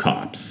become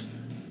cops.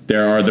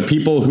 There are the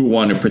people who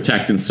want to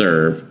protect and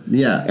serve.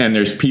 Yeah. And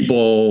there's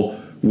people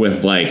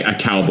with like a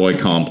cowboy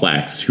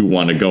complex who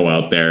want to go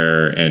out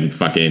there and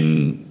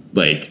fucking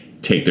like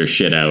take their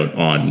shit out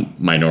on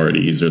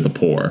minorities or the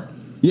poor.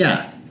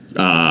 Yeah.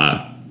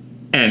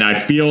 And I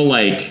feel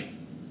like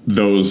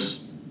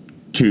those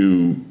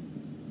two,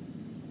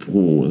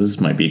 this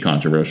might be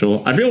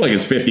controversial. I feel like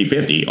it's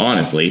 50-50,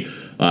 honestly.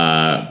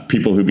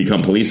 People who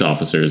become police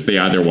officers, they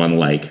either want to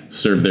like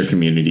serve their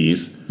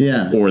communities,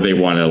 yeah, or they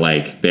want to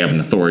like, they have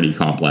an authority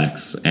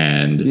complex.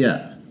 And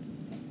yeah,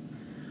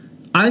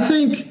 I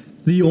think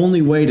the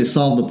only way to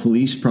solve the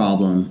police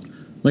problem,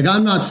 like,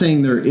 I'm not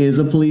saying there is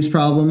a police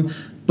problem,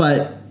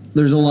 but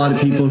there's a lot of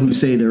people who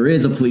say there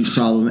is a police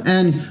problem.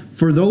 And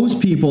for those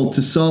people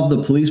to solve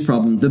the police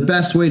problem, the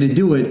best way to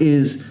do it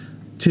is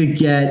to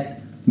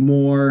get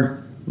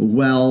more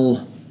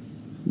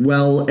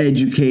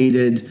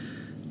well-educated,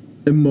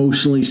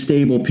 emotionally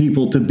stable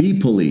people to be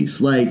police.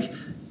 Like,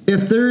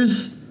 if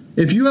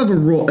you have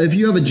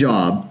a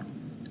job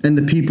and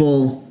the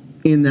people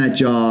in that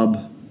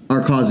job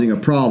are causing a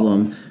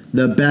problem,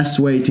 the best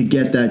way to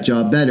get that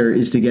job better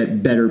is to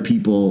get better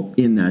people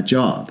in that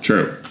job.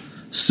 True.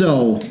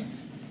 So,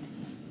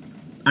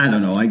 I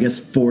don't know, I guess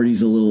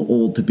 40's a little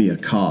old to be a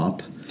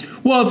cop.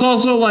 Well, it's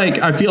also like,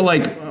 I feel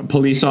like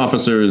police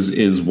officers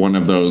is one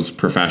of those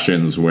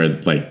professions where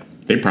like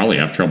they probably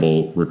have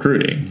trouble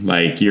recruiting.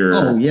 Like,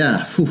 oh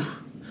yeah. Whew.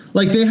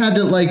 Like, they had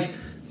to, like,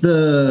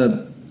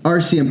 the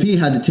RCMP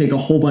had to take a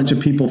whole bunch of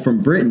people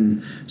from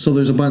Britain. So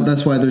there's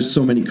that's why there's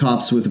so many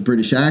cops with a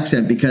British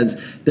accent,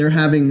 because they're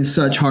having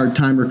such hard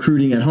time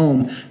recruiting at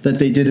home that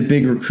they did a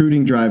big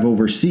recruiting drive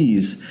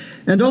overseas.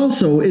 And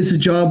also, it's a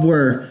job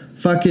where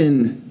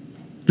fucking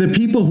the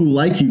people who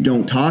like you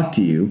don't talk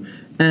to you,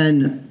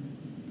 and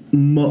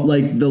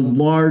like the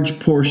large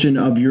portion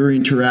of your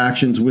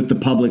interactions with the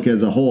public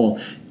as a whole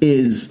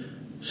is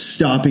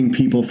stopping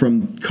people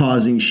from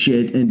causing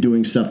shit and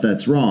doing stuff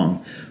that's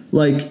wrong.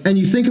 Like, and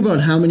you think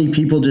about how many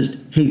people just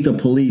hate the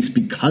police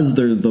because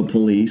they're the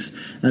police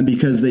and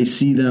because they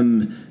see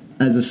them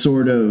as a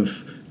sort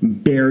of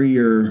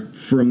barrier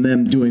from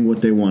them doing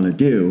what they want to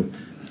do.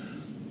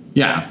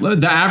 Yeah,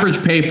 the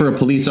average pay for a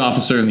police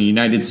officer in the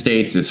United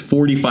States is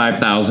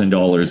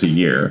 $45,000 a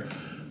year,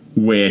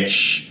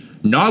 which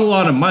not a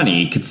lot of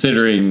money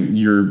considering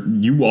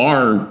you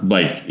are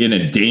like in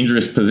a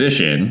dangerous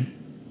position.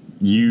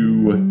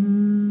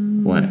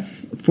 What?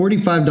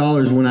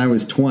 $45 when I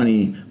was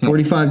 20.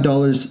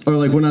 $45, or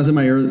like when I was in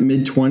my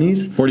mid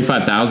 20s.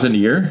 $45,000 a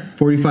year.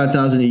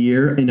 $45,000 a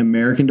year in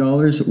American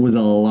dollars was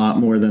a lot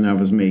more than I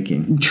was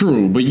making.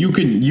 True, but you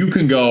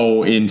can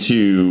go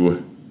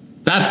into,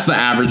 that's the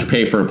average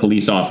pay for a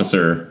police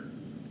officer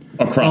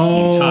across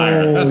the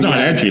entire. That's not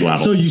entry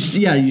level. So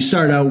you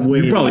start out way.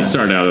 You probably less.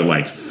 start out at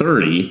like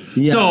 30.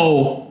 Yeah.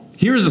 So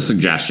here's a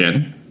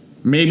suggestion: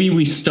 maybe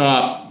we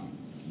stop,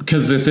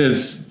 because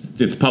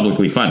it's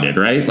publicly funded,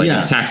 right? Like,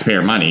 it's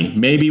taxpayer money.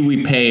 Maybe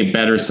we pay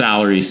better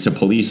salaries to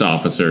police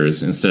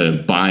officers instead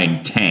of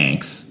buying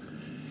tanks.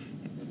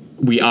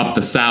 We up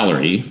the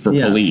salary for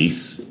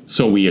police,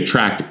 so we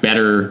attract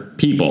better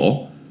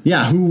people.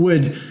 Yeah,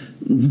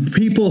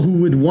 people who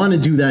would want to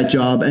do that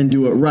job and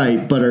do it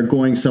right, but are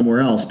going somewhere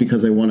else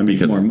because they want to make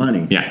more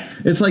money. Yeah.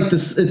 It's like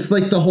this. It's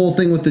like the whole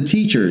thing with the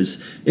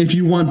teachers. If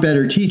you want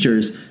better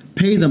teachers,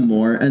 pay them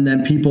more, and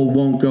then people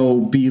won't go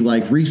be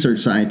like research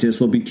scientists.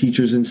 They'll be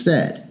teachers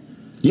instead.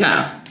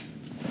 Yeah.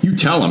 You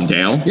tell them,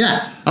 Dale.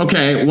 Yeah.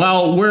 Okay,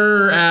 well,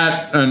 we're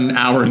at an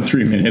hour and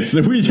 3 minutes.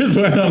 We just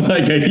went on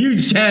like a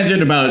huge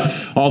tangent about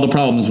all the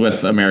problems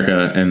with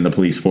America and the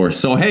police force.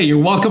 So, hey,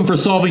 you're welcome for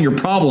solving your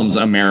problems,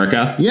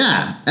 America.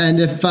 Yeah, and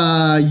if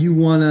you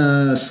want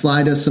to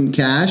slide us some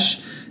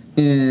cash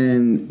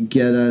and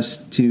get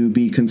us to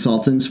be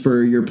consultants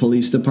for your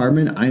police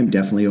department, I am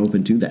definitely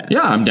open to that.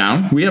 Yeah, I'm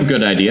down. We have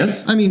good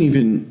ideas. I mean,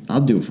 even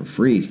I'll do it for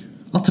free.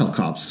 I'll tell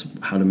cops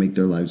how to make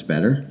their lives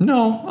better.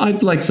 No,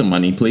 I'd like some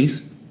money,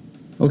 please.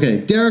 Okay,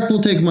 Derek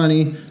will take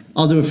money.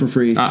 I'll do it for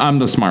free. I'm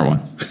the smart one.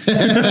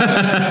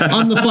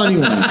 I'm the funny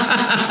one.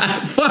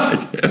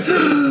 Fuck.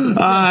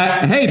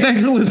 Hey,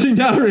 thanks for listening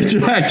to Outrage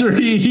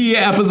Factory,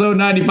 episode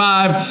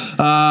 95.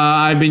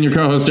 I've been your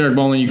co-host, Derek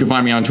Bolin. You can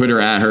find me on Twitter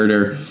at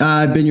Herder.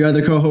 I've been your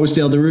other co-host,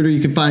 Dale DeRuiter. You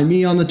can find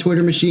me on the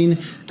Twitter machine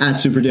at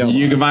SuperDale.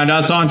 You can find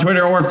us on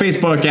Twitter or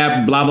Facebook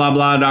at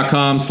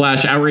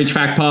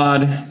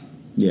blablabla.com/OutrageFactPod.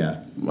 Yeah.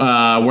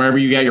 Wherever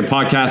you get your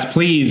podcast,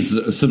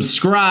 please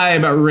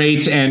subscribe,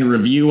 rate, and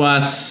review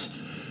us.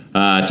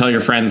 Tell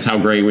your friends how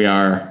great we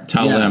are.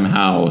 Tell them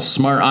how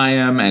smart I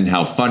am and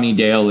how funny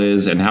Dale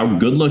is and how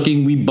good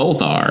looking we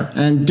both are.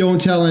 And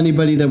don't tell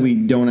anybody that we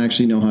don't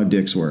actually know how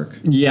dicks work.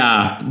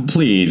 Yeah,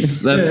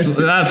 please.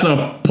 That's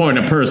a point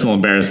of personal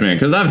embarrassment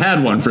because I've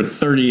had one for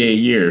 38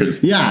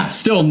 years. Yeah.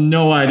 Still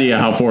no idea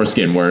how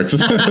foreskin works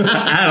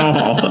at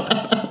all.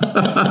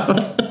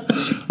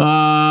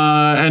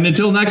 And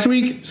until next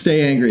week,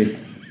 stay angry.